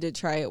think we need to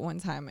try it one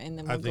time, and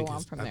then we'll go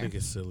on from there. I think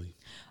it's silly.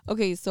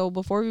 Okay, so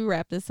before we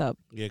wrap this up,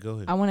 Yeah, go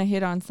ahead. I want to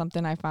hit on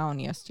something I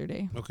found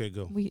yesterday. Okay,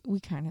 go. We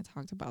kind of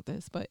talked about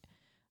this, but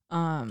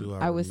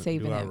I was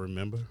saving Do I it.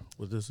 remember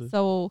what this is?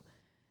 So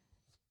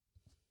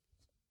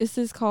this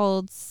is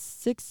called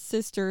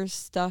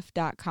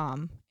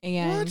sixsistersstuff.com.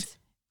 And What?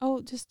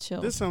 oh, just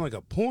chill. This sounds like a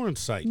porn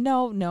site.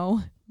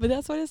 No, but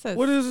that's what it says.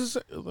 What is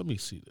this? Let me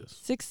see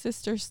this.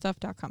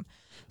 Sixsistersstuff.com.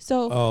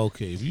 So Oh,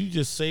 okay. If you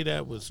just say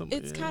that with some,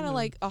 it's kind of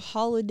like a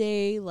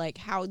holiday, like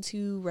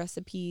how-to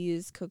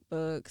recipes,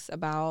 cookbooks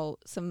about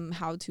some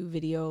how-to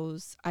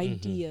videos,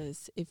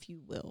 ideas, if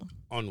you will.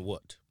 on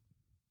what?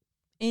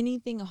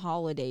 Anything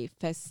holiday,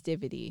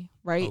 festivity,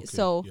 right? Okay,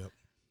 So yep.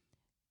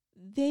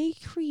 they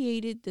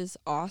created this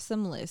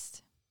awesome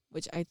list,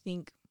 which I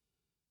think,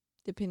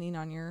 depending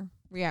on your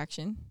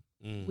reaction,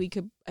 we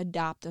could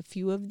adopt a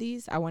few of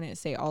these. I wouldn't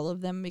say all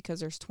of them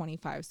because there's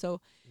 25. So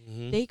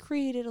they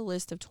created a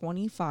list of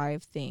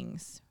 25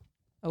 things.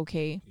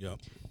 Okay. Yep.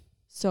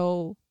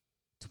 So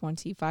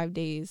 25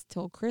 days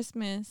till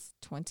Christmas,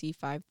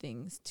 25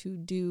 things to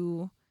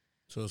do.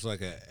 So it's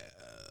like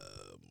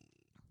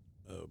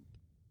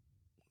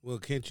well,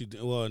 can't you?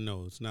 Well,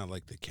 no, it's not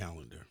like the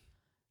calendar.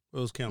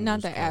 Those calendars.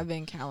 Not the called?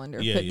 advent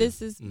calendar, Yeah, but yeah.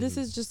 this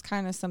is just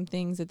kind of some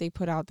things that they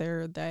put out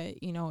there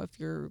that, you know, if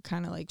you're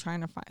kind of like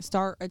trying to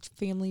start a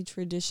family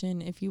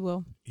tradition, if you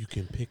will. You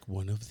can pick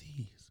one of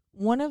these.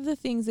 One of the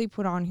things they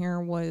put on here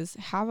was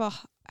have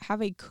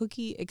a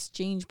cookie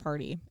exchange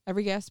party.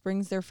 Every guest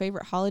brings their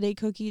favorite holiday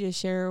cookie to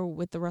share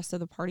with the rest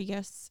of the party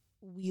guests.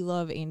 We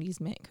love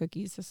Andy's Mint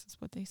cookies. This is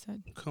what they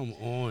said. Come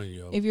on,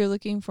 yo. If you're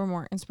looking for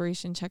more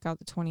inspiration, check out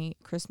the 20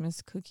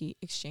 Christmas cookie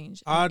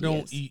exchange. I ideas.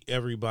 don't eat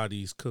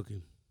everybody's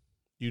cooking.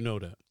 You know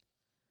that.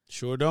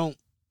 Sure don't.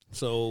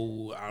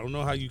 So I don't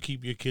know how you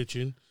keep your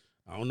kitchen.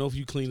 I don't know if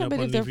you clean Yeah, up but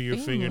if underneath they're your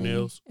family-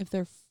 fingernails. If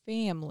they're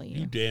family.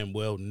 You damn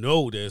well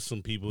know there's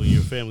some people in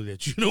your family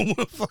that you don't want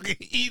to fucking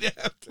eat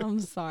after. I'm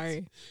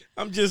sorry.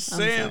 I'm just I'm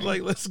saying, sorry.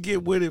 like, let's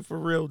get with it for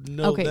real.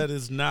 No, Okay. that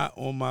is not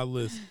on my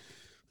list.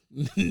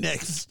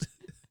 Next.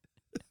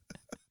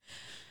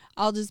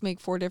 I'll just make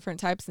 4 different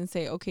types and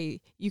say, okay,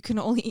 you can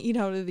only eat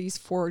out of these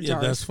 4 Yeah,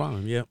 jars. that's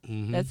fine. Yep.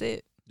 Mm-hmm. That's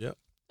it. Yep.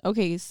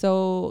 Okay,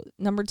 so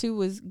number 2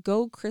 was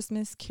go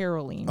Christmas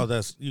caroling.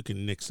 Oh, you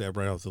can nix that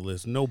right off the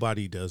list.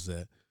 Nobody does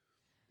that.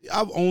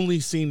 I've only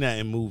seen that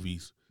in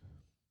movies.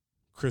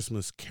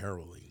 Christmas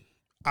caroling.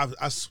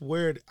 I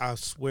swear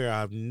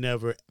I've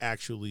never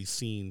actually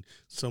seen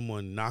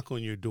someone knock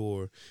on your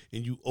door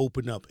and you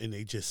open up and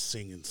they just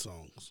singing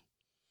songs.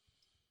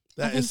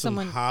 That is some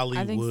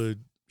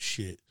Hollywood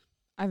shit.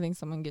 I think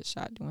someone gets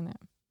shot doing that.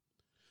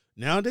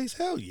 Nowadays,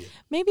 hell yeah.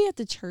 Maybe at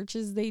the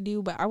churches they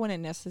do, but I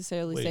wouldn't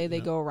necessarily Wait, say they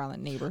no. go around the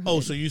neighborhood. Oh,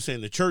 so you're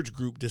saying the church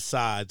group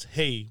decides,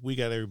 hey, we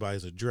got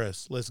everybody's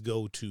address. Let's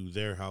go to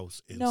their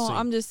house and No, sing.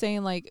 I'm just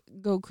saying like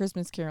go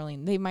Christmas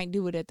caroling. They might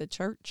do it at the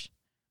church.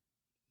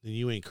 Then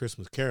you ain't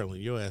Christmas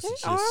caroling. Your ass They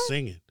is just are.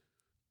 singing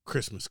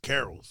Christmas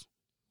carols.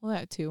 Well,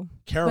 that too.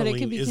 Caroling But it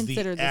can be is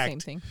considered the the act. same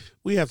thing.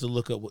 We have to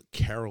look up what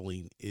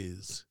caroling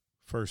is,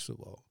 first of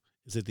all.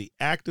 Is it the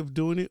act of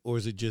doing it or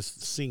is it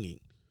just singing?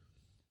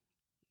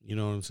 You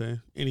know what I'm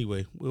saying?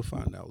 Anyway, we'll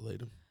find out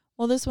later.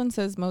 Well, this one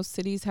says most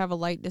cities have a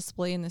light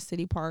display in the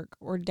city park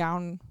or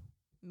down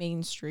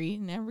Main Street,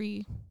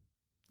 and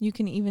you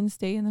can even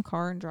stay in the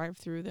car and drive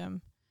through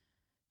them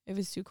if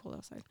it's too cold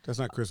outside. That's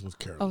not Christmas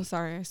caroling. Oh,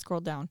 sorry, I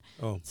scrolled down.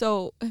 Oh.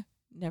 So,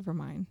 never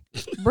mind.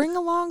 Bring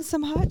along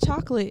some hot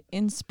chocolate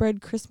and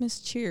spread Christmas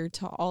cheer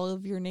to all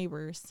of your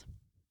neighbors.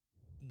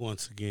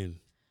 Once again,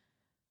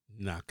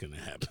 not going to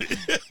happen.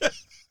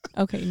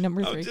 Okay,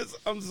 number 3.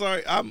 I'm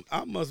sorry.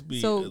 I must be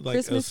So like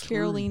Christmas a Scrooge.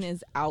 caroling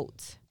is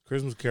out.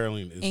 Christmas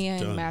caroling is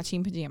and done.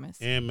 matching pajamas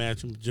And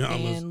matching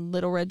pajamas. and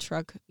little red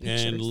truck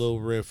pictures. And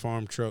little red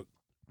farm truck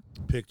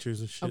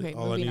pictures and shit. Okay,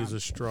 All I need moving is on. a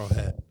straw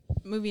hat.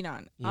 Moving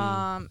on.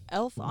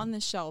 Elf on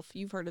the Shelf.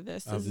 You've heard of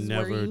this. This I've is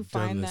never where you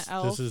find done the this.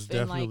 elf This is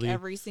and like definitely-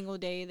 every single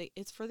day.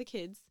 It's for the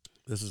kids.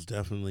 This is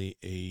definitely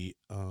a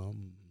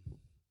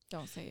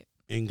Don't say it.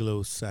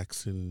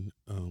 Anglo-Saxon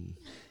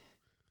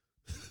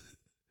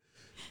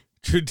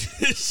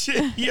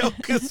tradition, yo,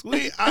 because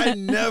I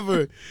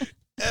never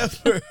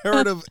ever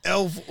heard of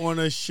Elf on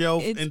a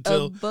Shelf It's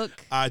until a book.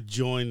 I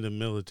joined the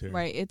military.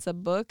 Right. It's a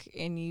book,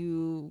 and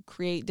you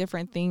create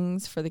different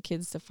things for the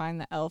kids to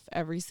find the elf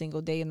every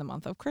single day in the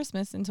month of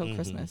Christmas until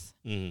Christmas.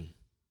 Mm-hmm.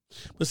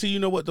 But see, you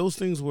know what? Those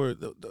things were,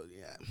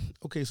 yeah.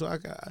 Okay, so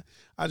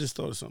I just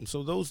thought of something.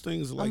 So those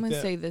things like I'm going to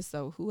that. say this,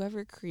 though.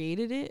 Whoever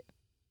created it,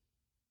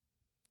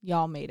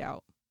 y'all made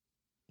out.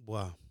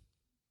 Wow.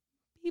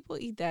 People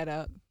eat that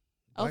up.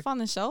 Like- Elf on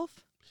the Shelf?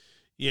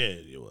 Yeah,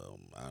 well,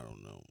 I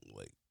don't know.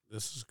 Like,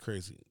 this is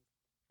crazy.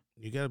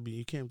 You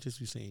can't just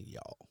be saying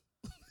y'all.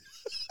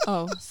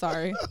 Oh,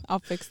 sorry. I'll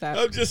fix that.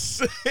 I'm just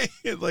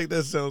saying, like,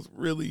 that sounds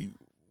really,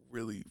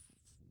 really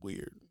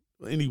weird.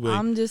 Anyway.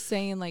 I'm just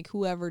saying, like,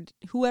 whoever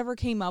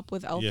came up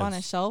with Elf on a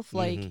Yes. Shelf,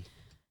 like, Mhm.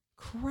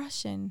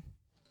 crushing.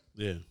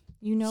 Yeah.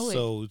 You know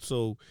it.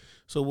 So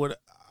what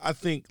I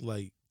think,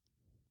 like,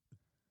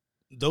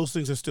 those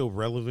things are still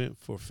relevant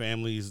for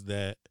families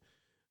that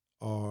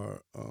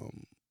are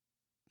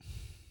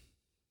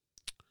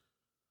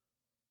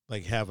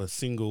like have a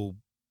single,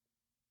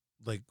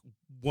 like,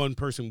 one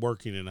person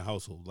working in a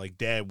household, like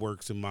dad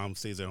works and mom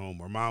stays at home,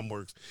 or mom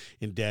works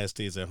and dad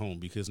stays at home,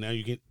 because now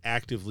you can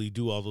actively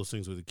do all those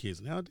things with the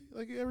kids. Now,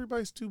 like,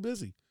 everybody's too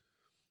busy.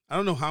 I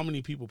don't know how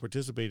many people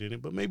participate in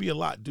it, but maybe a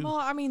lot do. Well,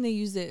 I mean, they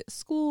use it at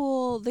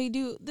school. They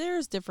do.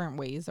 There's different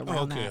ways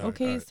around okay, that. all right,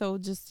 Okay, all right. so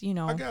just, you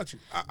know. I got you.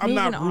 I'm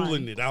not moving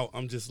ruling on. it out.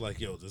 I'm just like,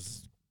 yo,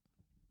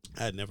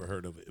 I had never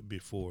heard of it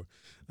before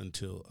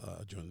until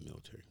I joined the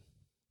military.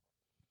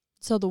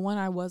 So the one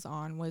I was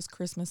on was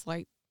Christmas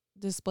light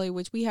display,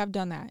 which we have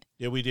done that.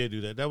 Yeah, we did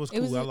do that. That was It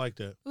cool. was I like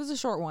that. It was a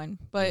short one,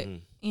 but,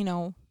 Mhm. you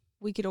know,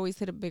 we could always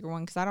hit a bigger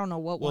one because I don't know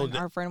what Well, one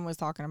our friend was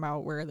talking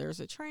about where there's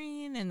a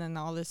train and then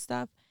all this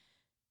stuff.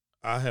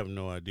 I have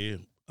no idea.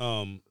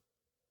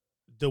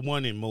 The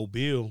one in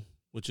Mobile,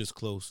 which is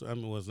close. I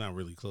mean, well, it's not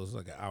really close. It's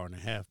like an hour and a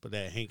half. But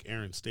that Hank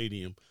Aaron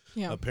Stadium,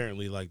 Yeah.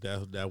 apparently, like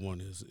that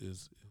one is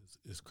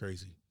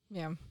crazy.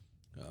 Yeah.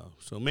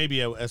 So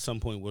maybe at some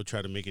point we'll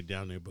try to make it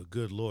down there. But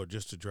good Lord,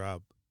 just to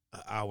drive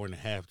an hour and a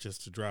half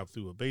just to drive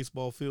through a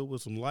baseball field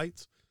with some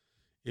lights,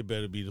 it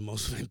better be the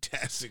most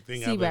fantastic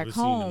thing See, I've ever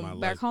seen in my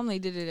life. back home, they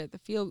did it at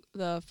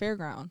the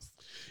fairgrounds.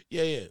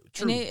 Yeah,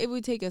 true. And it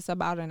would take us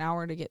about an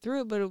hour to get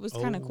through it, but it was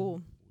kind of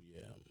cool.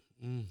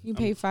 Yeah. You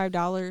pay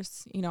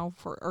 $5, you know,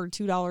 or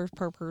 $2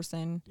 per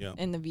person Yeah.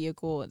 in the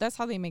vehicle. That's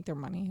how they make their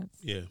money.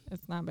 Yeah,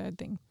 It's not a bad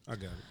thing. I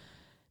got it.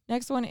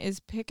 Next one is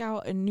pick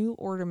out a new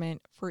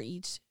ornament for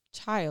each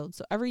child.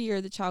 So every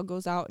year the child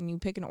goes out and you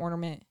pick an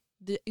ornament.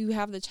 You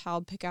have the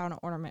child pick out an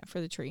ornament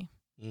for the tree.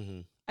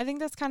 Mm-hmm. I think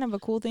that's kind of a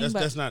cool thing.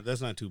 That's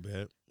not too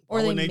bad. Or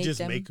Why they wouldn't they make just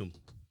them. make them?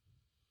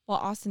 Well,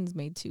 Austin's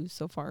made two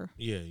so far.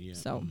 Yeah.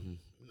 So- mhm.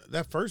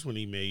 That first one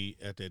he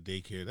made at that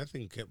daycare, that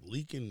thing kept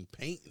leaking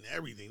paint and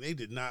everything. They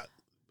did not.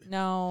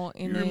 No,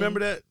 You and then- remember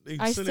that? They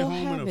I sent it still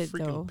home in have a it,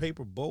 freaking though.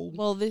 paper bowl.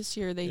 Well, this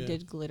year they Yeah.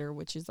 did glitter,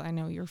 which is, I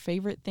know, your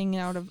favorite thing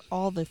out of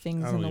all the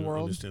things I in don't the even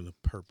world. understand the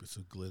purpose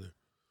of glitter.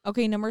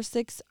 Okay, number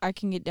 6 I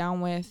can get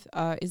down with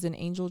is an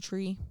angel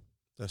tree.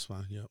 That's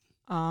fine. Yep.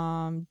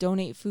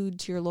 Donate food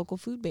to your local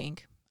food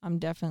bank. I'm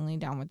definitely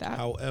down with that.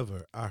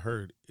 However, I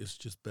heard it's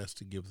just best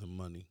to give them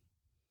money,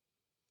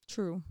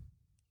 True.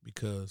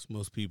 because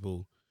most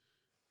people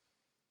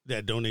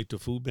that donate to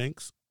food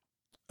banks,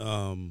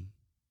 what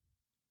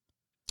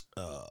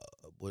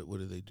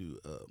do they do?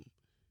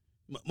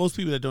 Most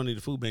people that donate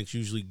to food banks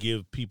usually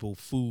give people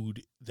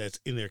food that's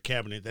in their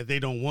cabinet that they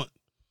don't want.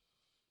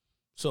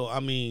 So I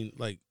mean,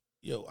 like,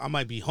 yo, I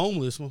might be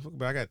homeless, motherfucker,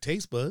 but I got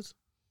taste buds.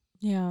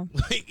 Yeah.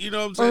 Like, you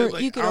know what I'm saying? Or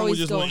Like, you could I don't always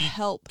just go wanna eat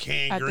help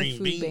canned at the green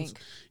food beans. bank.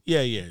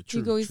 Yeah, true.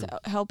 You can always true.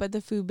 help at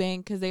the food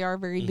bank because they are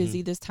very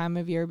busy this time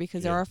of year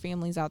because there Yeah. are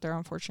families out there,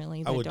 unfortunately,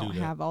 I that would do don't that.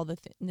 have all the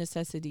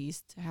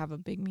necessities to have a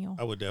big meal.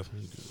 I would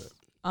definitely do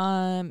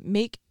that.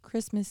 Make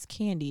Christmas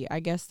candy. I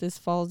guess this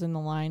falls in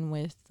the line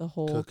with the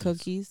whole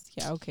cookies.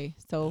 Yeah, okay.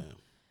 So Yeah.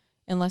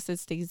 unless it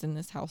stays in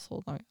this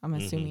household, I'm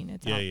Mhm. assuming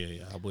it's Yeah, out.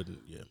 yeah. I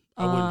wouldn't. Yeah,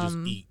 I wouldn't just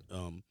eat.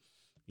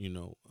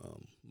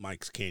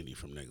 Mike's candy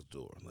from next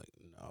door. Like,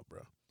 nah,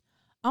 bro.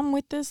 I'm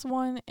with this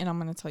one, and I'm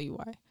going to tell you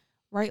why.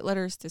 Write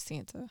letters to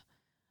Santa.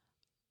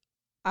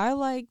 I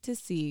like to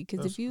see,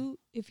 because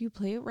if you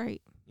play it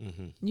right,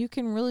 Mm-hmm. you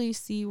can really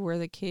see where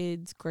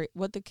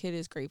what the kid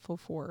is grateful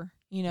for.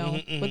 You know,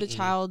 Mhm, what the mhm, mhm.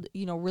 child,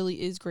 you know,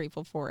 really is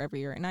grateful for every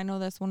year. And I know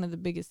that's one of the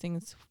biggest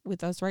things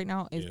with us right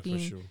now is Yeah, for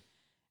sure.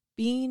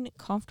 being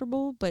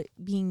comfortable, but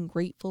being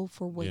grateful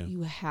for what Yeah.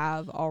 you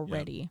have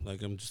already. Yeah.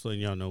 Like, I'm just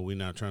letting y'all know we're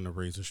not trying to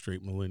raise a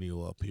straight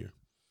millennial up here.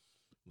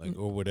 Like, Mm.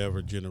 or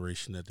whatever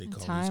generation that they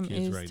call Time these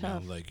kids is right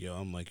tough. now. Like,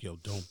 yo,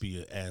 don't be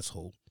an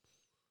asshole.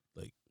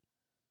 Like,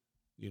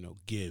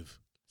 give.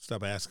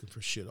 Stop asking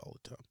for shit all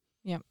the time.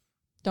 Yep.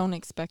 Don't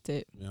expect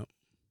it. Yep.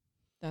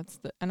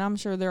 And I'm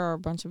sure there are a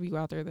bunch of you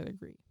out there that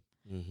agree.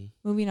 Mm-hmm.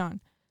 Moving on.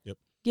 Yep.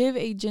 Have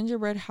a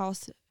gingerbread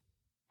house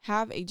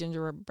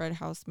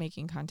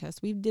making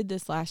contest. We did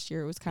this last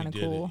year. It was kind of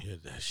cool. Yeah,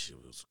 that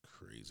shit was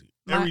crazy.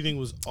 Everything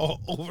was all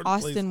over the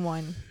place. Austin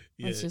won.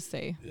 Yeah. Let's just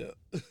say.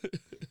 Yeah.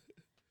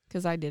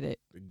 Because I did it.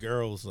 The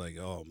girls, like,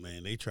 oh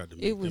man, they tried to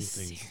make them things.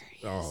 Serious.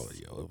 Oh,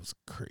 it was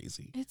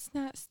crazy. It's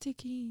not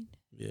sticking.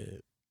 Yeah.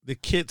 The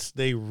kits,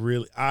 they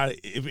really.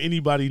 If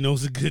anybody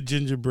knows a good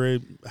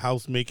gingerbread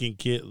house making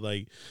kit,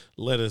 like,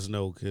 let us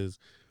know, because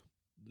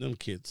them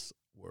kits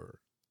were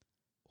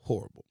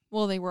horrible.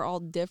 Well, they were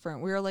all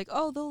different. We were like,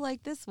 oh, they'll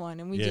like this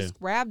one, and we just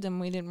grabbed them.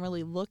 We didn't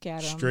really look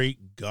at them.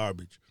 Straight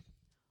garbage.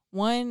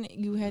 One,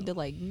 you had to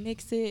like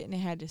mix it, and it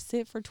had to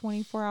sit for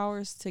 24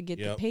 hours to get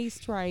the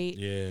paste right.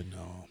 Yeah,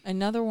 no.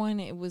 Another one,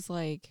 it was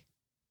like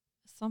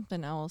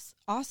something else.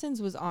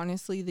 Austin's was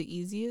honestly the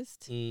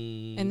easiest,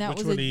 and that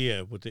which was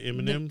one? With the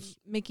M&Ms,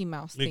 Mickey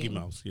Mouse. Mickey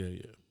Mouse, yeah.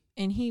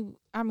 And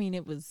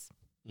it was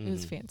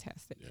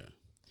fantastic.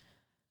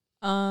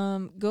 Yeah.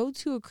 Go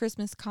to a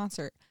Christmas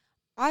concert.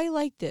 I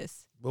like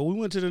this. But we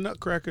went to the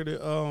Nutcracker.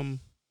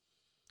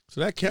 So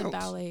that counts.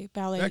 Ballet.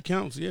 That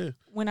counts, yeah.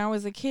 When I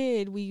was a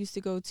kid, we used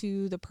to go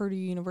to the Purdue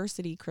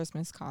University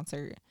Christmas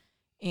concert,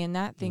 and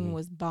that thing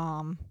was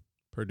bomb.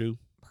 Purdue.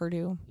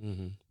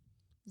 Mm-hmm.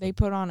 They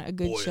put on a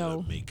good show.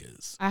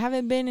 Boilermakers. I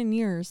haven't been in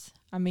years.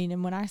 I mean,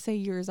 and when I say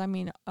years, I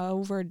mean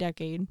over a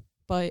decade.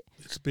 But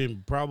it's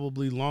been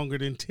probably longer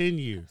than 10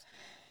 years.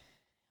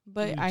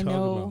 But I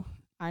know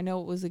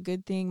it was a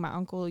good thing. My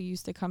uncle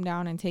used to come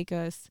down and take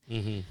us.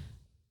 Mm-hmm.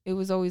 It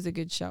was always a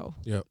good show.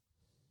 Yep.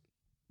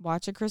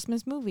 Watch a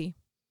Christmas movie.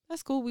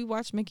 That's cool. We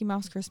watched Mickey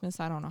Mouse Christmas.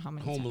 I don't know how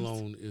many times. Home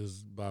Alone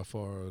is by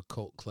far a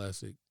cult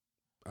classic.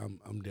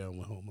 I'm down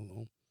with Home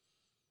Alone.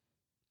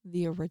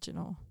 The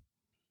original.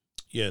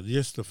 Yeah,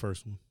 just the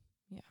first one.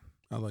 Yeah.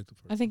 I like the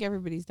first I think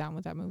everybody's down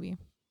with that movie.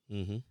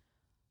 Mm-hmm.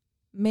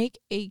 Make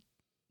a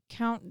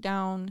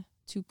countdown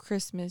to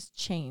Christmas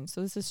chain.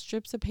 So this is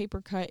strips of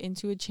paper cut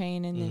into a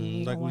chain, and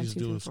then like we 1, used 2,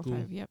 to do 3, in 4, school.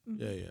 5. Yep.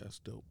 Yeah, that's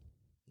dope.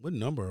 What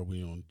number are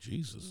we on?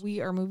 Jesus. We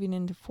are moving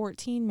into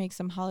 14. Make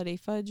some holiday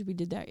fudge. We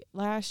did that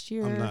last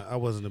year. I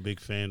wasn't a big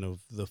fan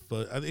of the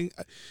fudge.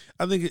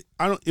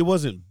 It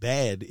wasn't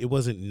bad. It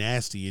wasn't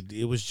nasty.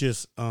 It was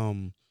just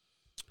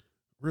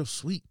real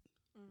sweet.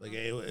 Like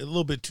a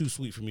little bit too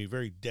sweet for me.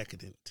 Very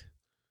decadent.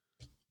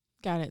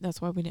 Got it.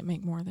 That's why we didn't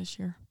make more this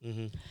year.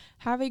 Mm-hmm.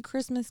 Have a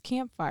Christmas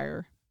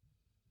campfire.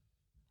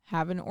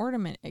 Have an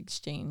ornament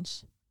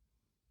exchange.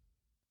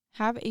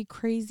 Have a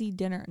crazy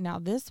dinner. Now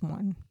this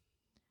one.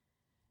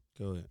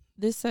 Go ahead.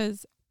 This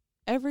says,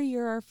 every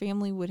year our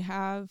family would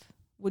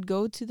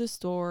go to the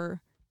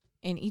store,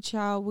 and each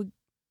child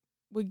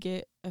would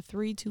get a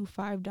 $3 to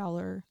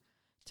 $5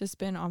 to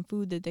spend on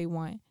food that they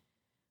want.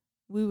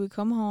 We would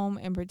come home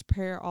and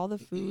prepare all the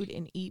food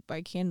and eat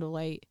by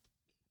candlelight.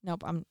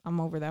 Nope, I'm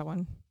over that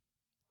one.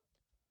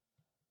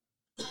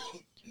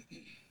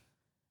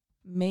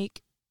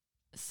 Make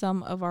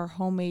some of our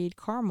homemade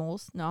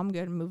caramels. No, I'm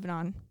good. Moving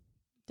on.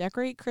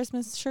 Decorate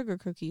Christmas sugar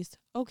cookies.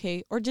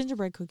 Okay, or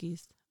gingerbread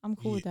cookies. I'm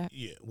cool with that.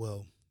 Yeah,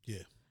 well,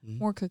 yeah. Mm-hmm.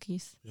 More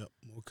cookies. Yep,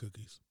 more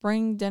cookies.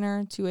 Bring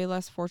dinner to a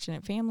less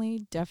fortunate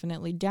family.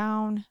 Definitely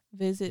down.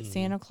 Visit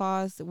Santa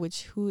Claus,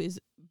 who is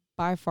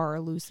by far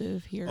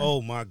elusive here.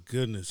 Oh, my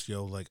goodness,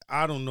 yo. Like,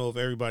 I don't know if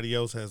everybody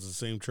else has the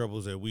same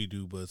troubles that we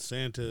do, but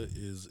Santa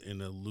is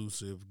an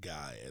elusive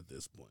guy at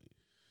this point.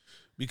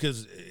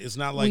 Because it's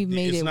not like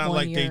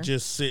they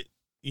just sit,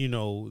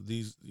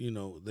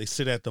 they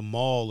sit at the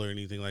mall or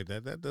anything like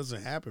that. That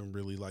doesn't happen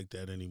really like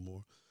that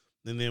anymore.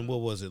 And then what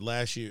was it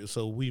last year?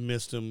 So we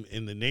missed him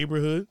in the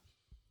neighborhood.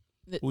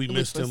 We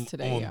missed him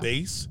on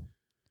base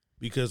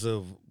because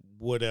of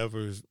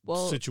whatever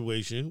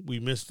situation.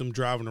 We missed him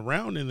driving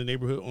around in the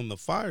neighborhood on the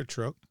fire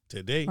truck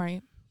today.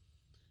 Right.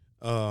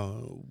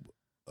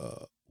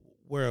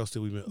 Where else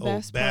did we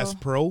miss? Bass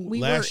Pro.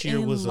 Last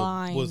year was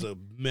a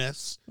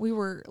mess. We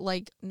were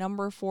like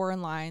number 4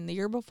 in line. The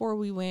year before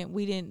we went,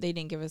 they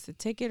didn't give us a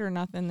ticket or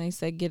nothing. They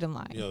said get in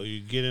line.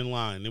 You get in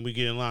line. Then we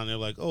get in line. They're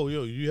like, oh,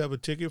 you have a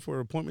ticket for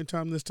appointment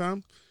time this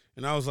time?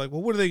 And I was like,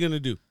 well, what are they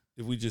gonna do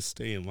if we just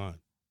stay in line?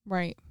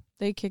 Right.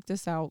 They kicked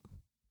us out.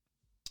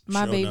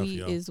 My baby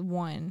is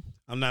 1.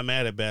 I'm not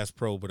mad at Bass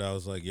Pro, but I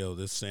was like,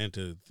 this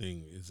Santa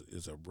thing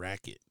is a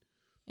racket.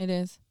 It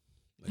is.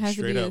 Like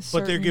straight up.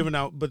 But they're giving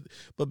out but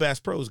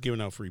Bass Pro is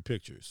giving out free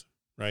pictures,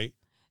 right?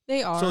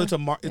 They are. So it's a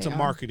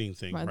marketing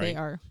thing, right? They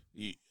are.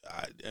 You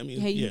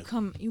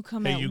come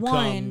at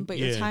 1, but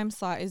your time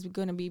slot is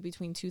going to be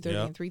between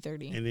 2:30 and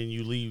 3:30. And then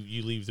you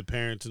leave the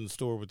parents in the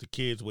store with the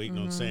kids waiting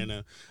on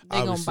Santa.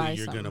 Obviously,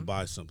 you're going to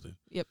buy something.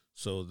 Yep.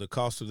 So the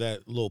cost of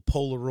that little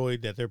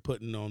Polaroid that they're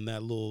putting on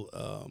that little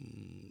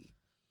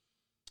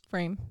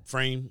frame,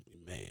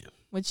 man.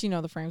 Which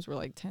the frames were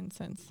like 10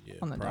 cents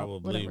on the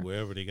probably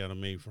wherever they got them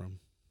made from.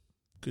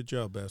 Good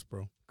job, Bass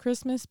Pro.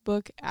 Christmas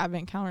book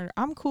advent calendar.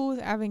 I'm cool with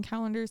advent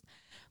calendars,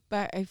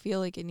 But I feel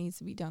like it needs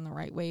to be done the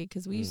right way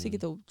because we used to get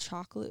the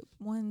chocolate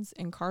ones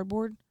in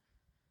cardboard.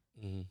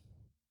 Mm-hmm.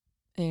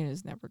 And it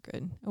was never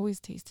good. Always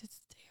tasted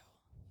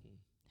stale.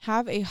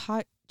 Have a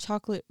hot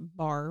chocolate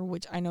bar,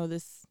 which I know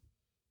this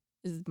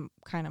is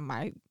kind of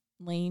my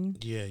lane.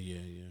 Yeah.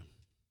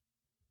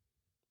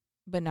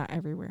 But not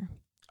everywhere.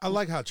 I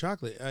like hot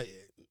chocolate.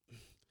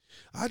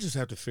 I just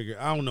have to figure.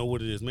 I don't know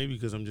what it is. Maybe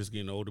because I'm just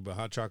getting older, but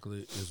hot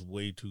chocolate is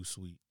way too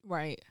sweet.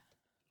 Right.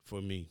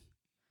 For me.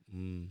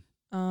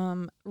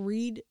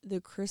 Read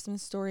the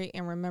Christmas story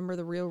and remember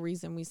the real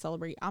reason we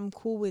celebrate. I'm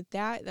cool with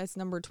that. That's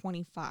number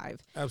 25.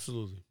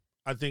 Absolutely.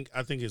 I think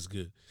it's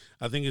good.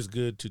 I think it's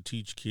good to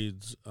teach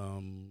kids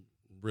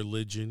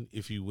religion,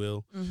 if you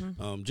will,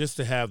 just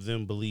to have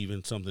them believe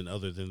in something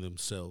other than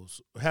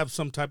themselves. Have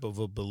some type of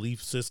a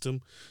belief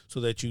system so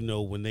that,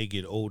 when they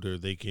get older,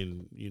 they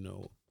can,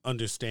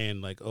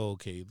 understand like, oh,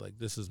 okay, like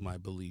this is my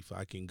belief.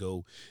 I can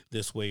go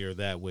this way or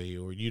that way,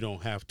 or you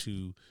don't have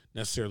to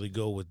necessarily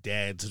go with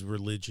dad's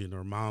religion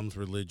or mom's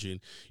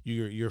religion.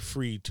 You're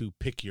free to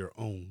pick your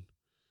own,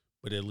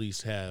 but at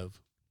least have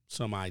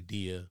some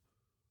idea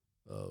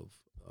of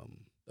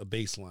a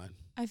baseline.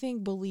 I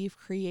think belief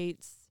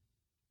creates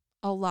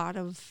a lot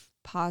of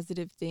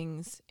positive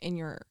things in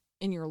your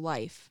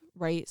life,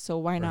 right? So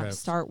why not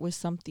start with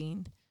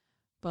something?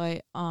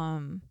 But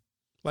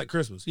like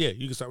Christmas. Yeah,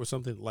 you can start with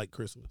something like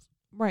Christmas.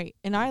 Right.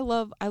 And I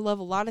love a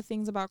lot of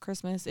things about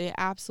Christmas. It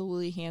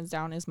absolutely hands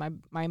down is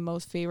my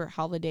most favorite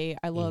holiday.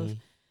 I love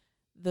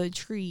the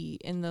tree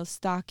and the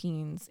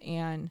stockings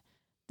and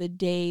the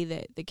day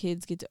that the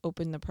kids get to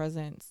open the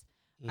presents.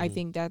 I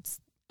think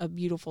that's a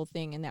beautiful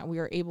thing and that we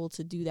are able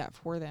to do that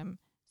for them.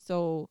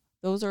 So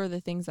those are the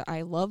things that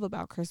I love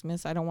about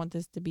Christmas. I don't want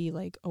this to be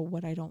like, oh,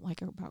 what I don't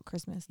like about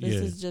Christmas. This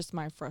is just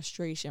my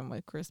frustration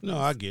with Christmas. No,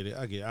 I get it.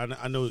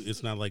 I know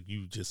it's not like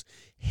you just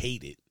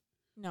hate it.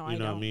 No, I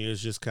know what I mean?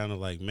 It's just kind of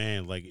like,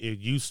 man, like it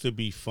used to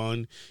be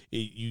fun.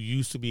 You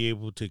used to be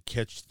able to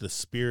catch the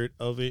spirit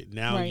of it.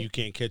 Now you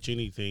can't catch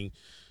anything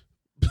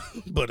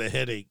but a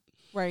headache.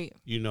 Right.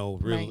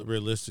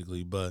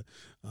 Realistically. But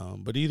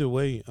either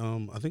way,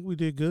 I think we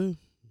did good.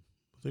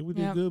 I think we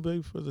did good,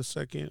 babe, for the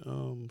second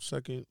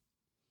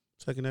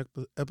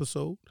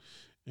episode,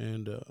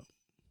 and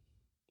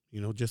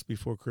just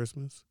before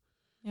Christmas,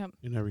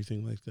 and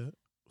everything like that.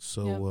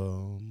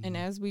 So, and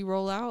as we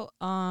roll out,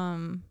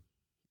 I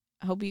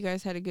hope you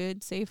guys had a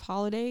good, safe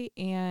holiday,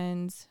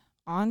 and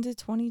on to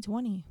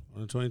 2020.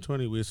 On to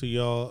 2020, we'll see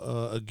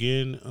y'all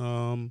again.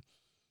 In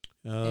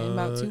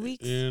about 2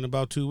 weeks. In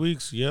about 2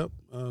 weeks, yep.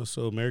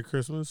 So Merry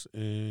Christmas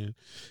and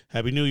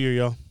Happy New Year,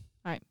 y'all. All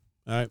right.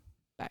 All right.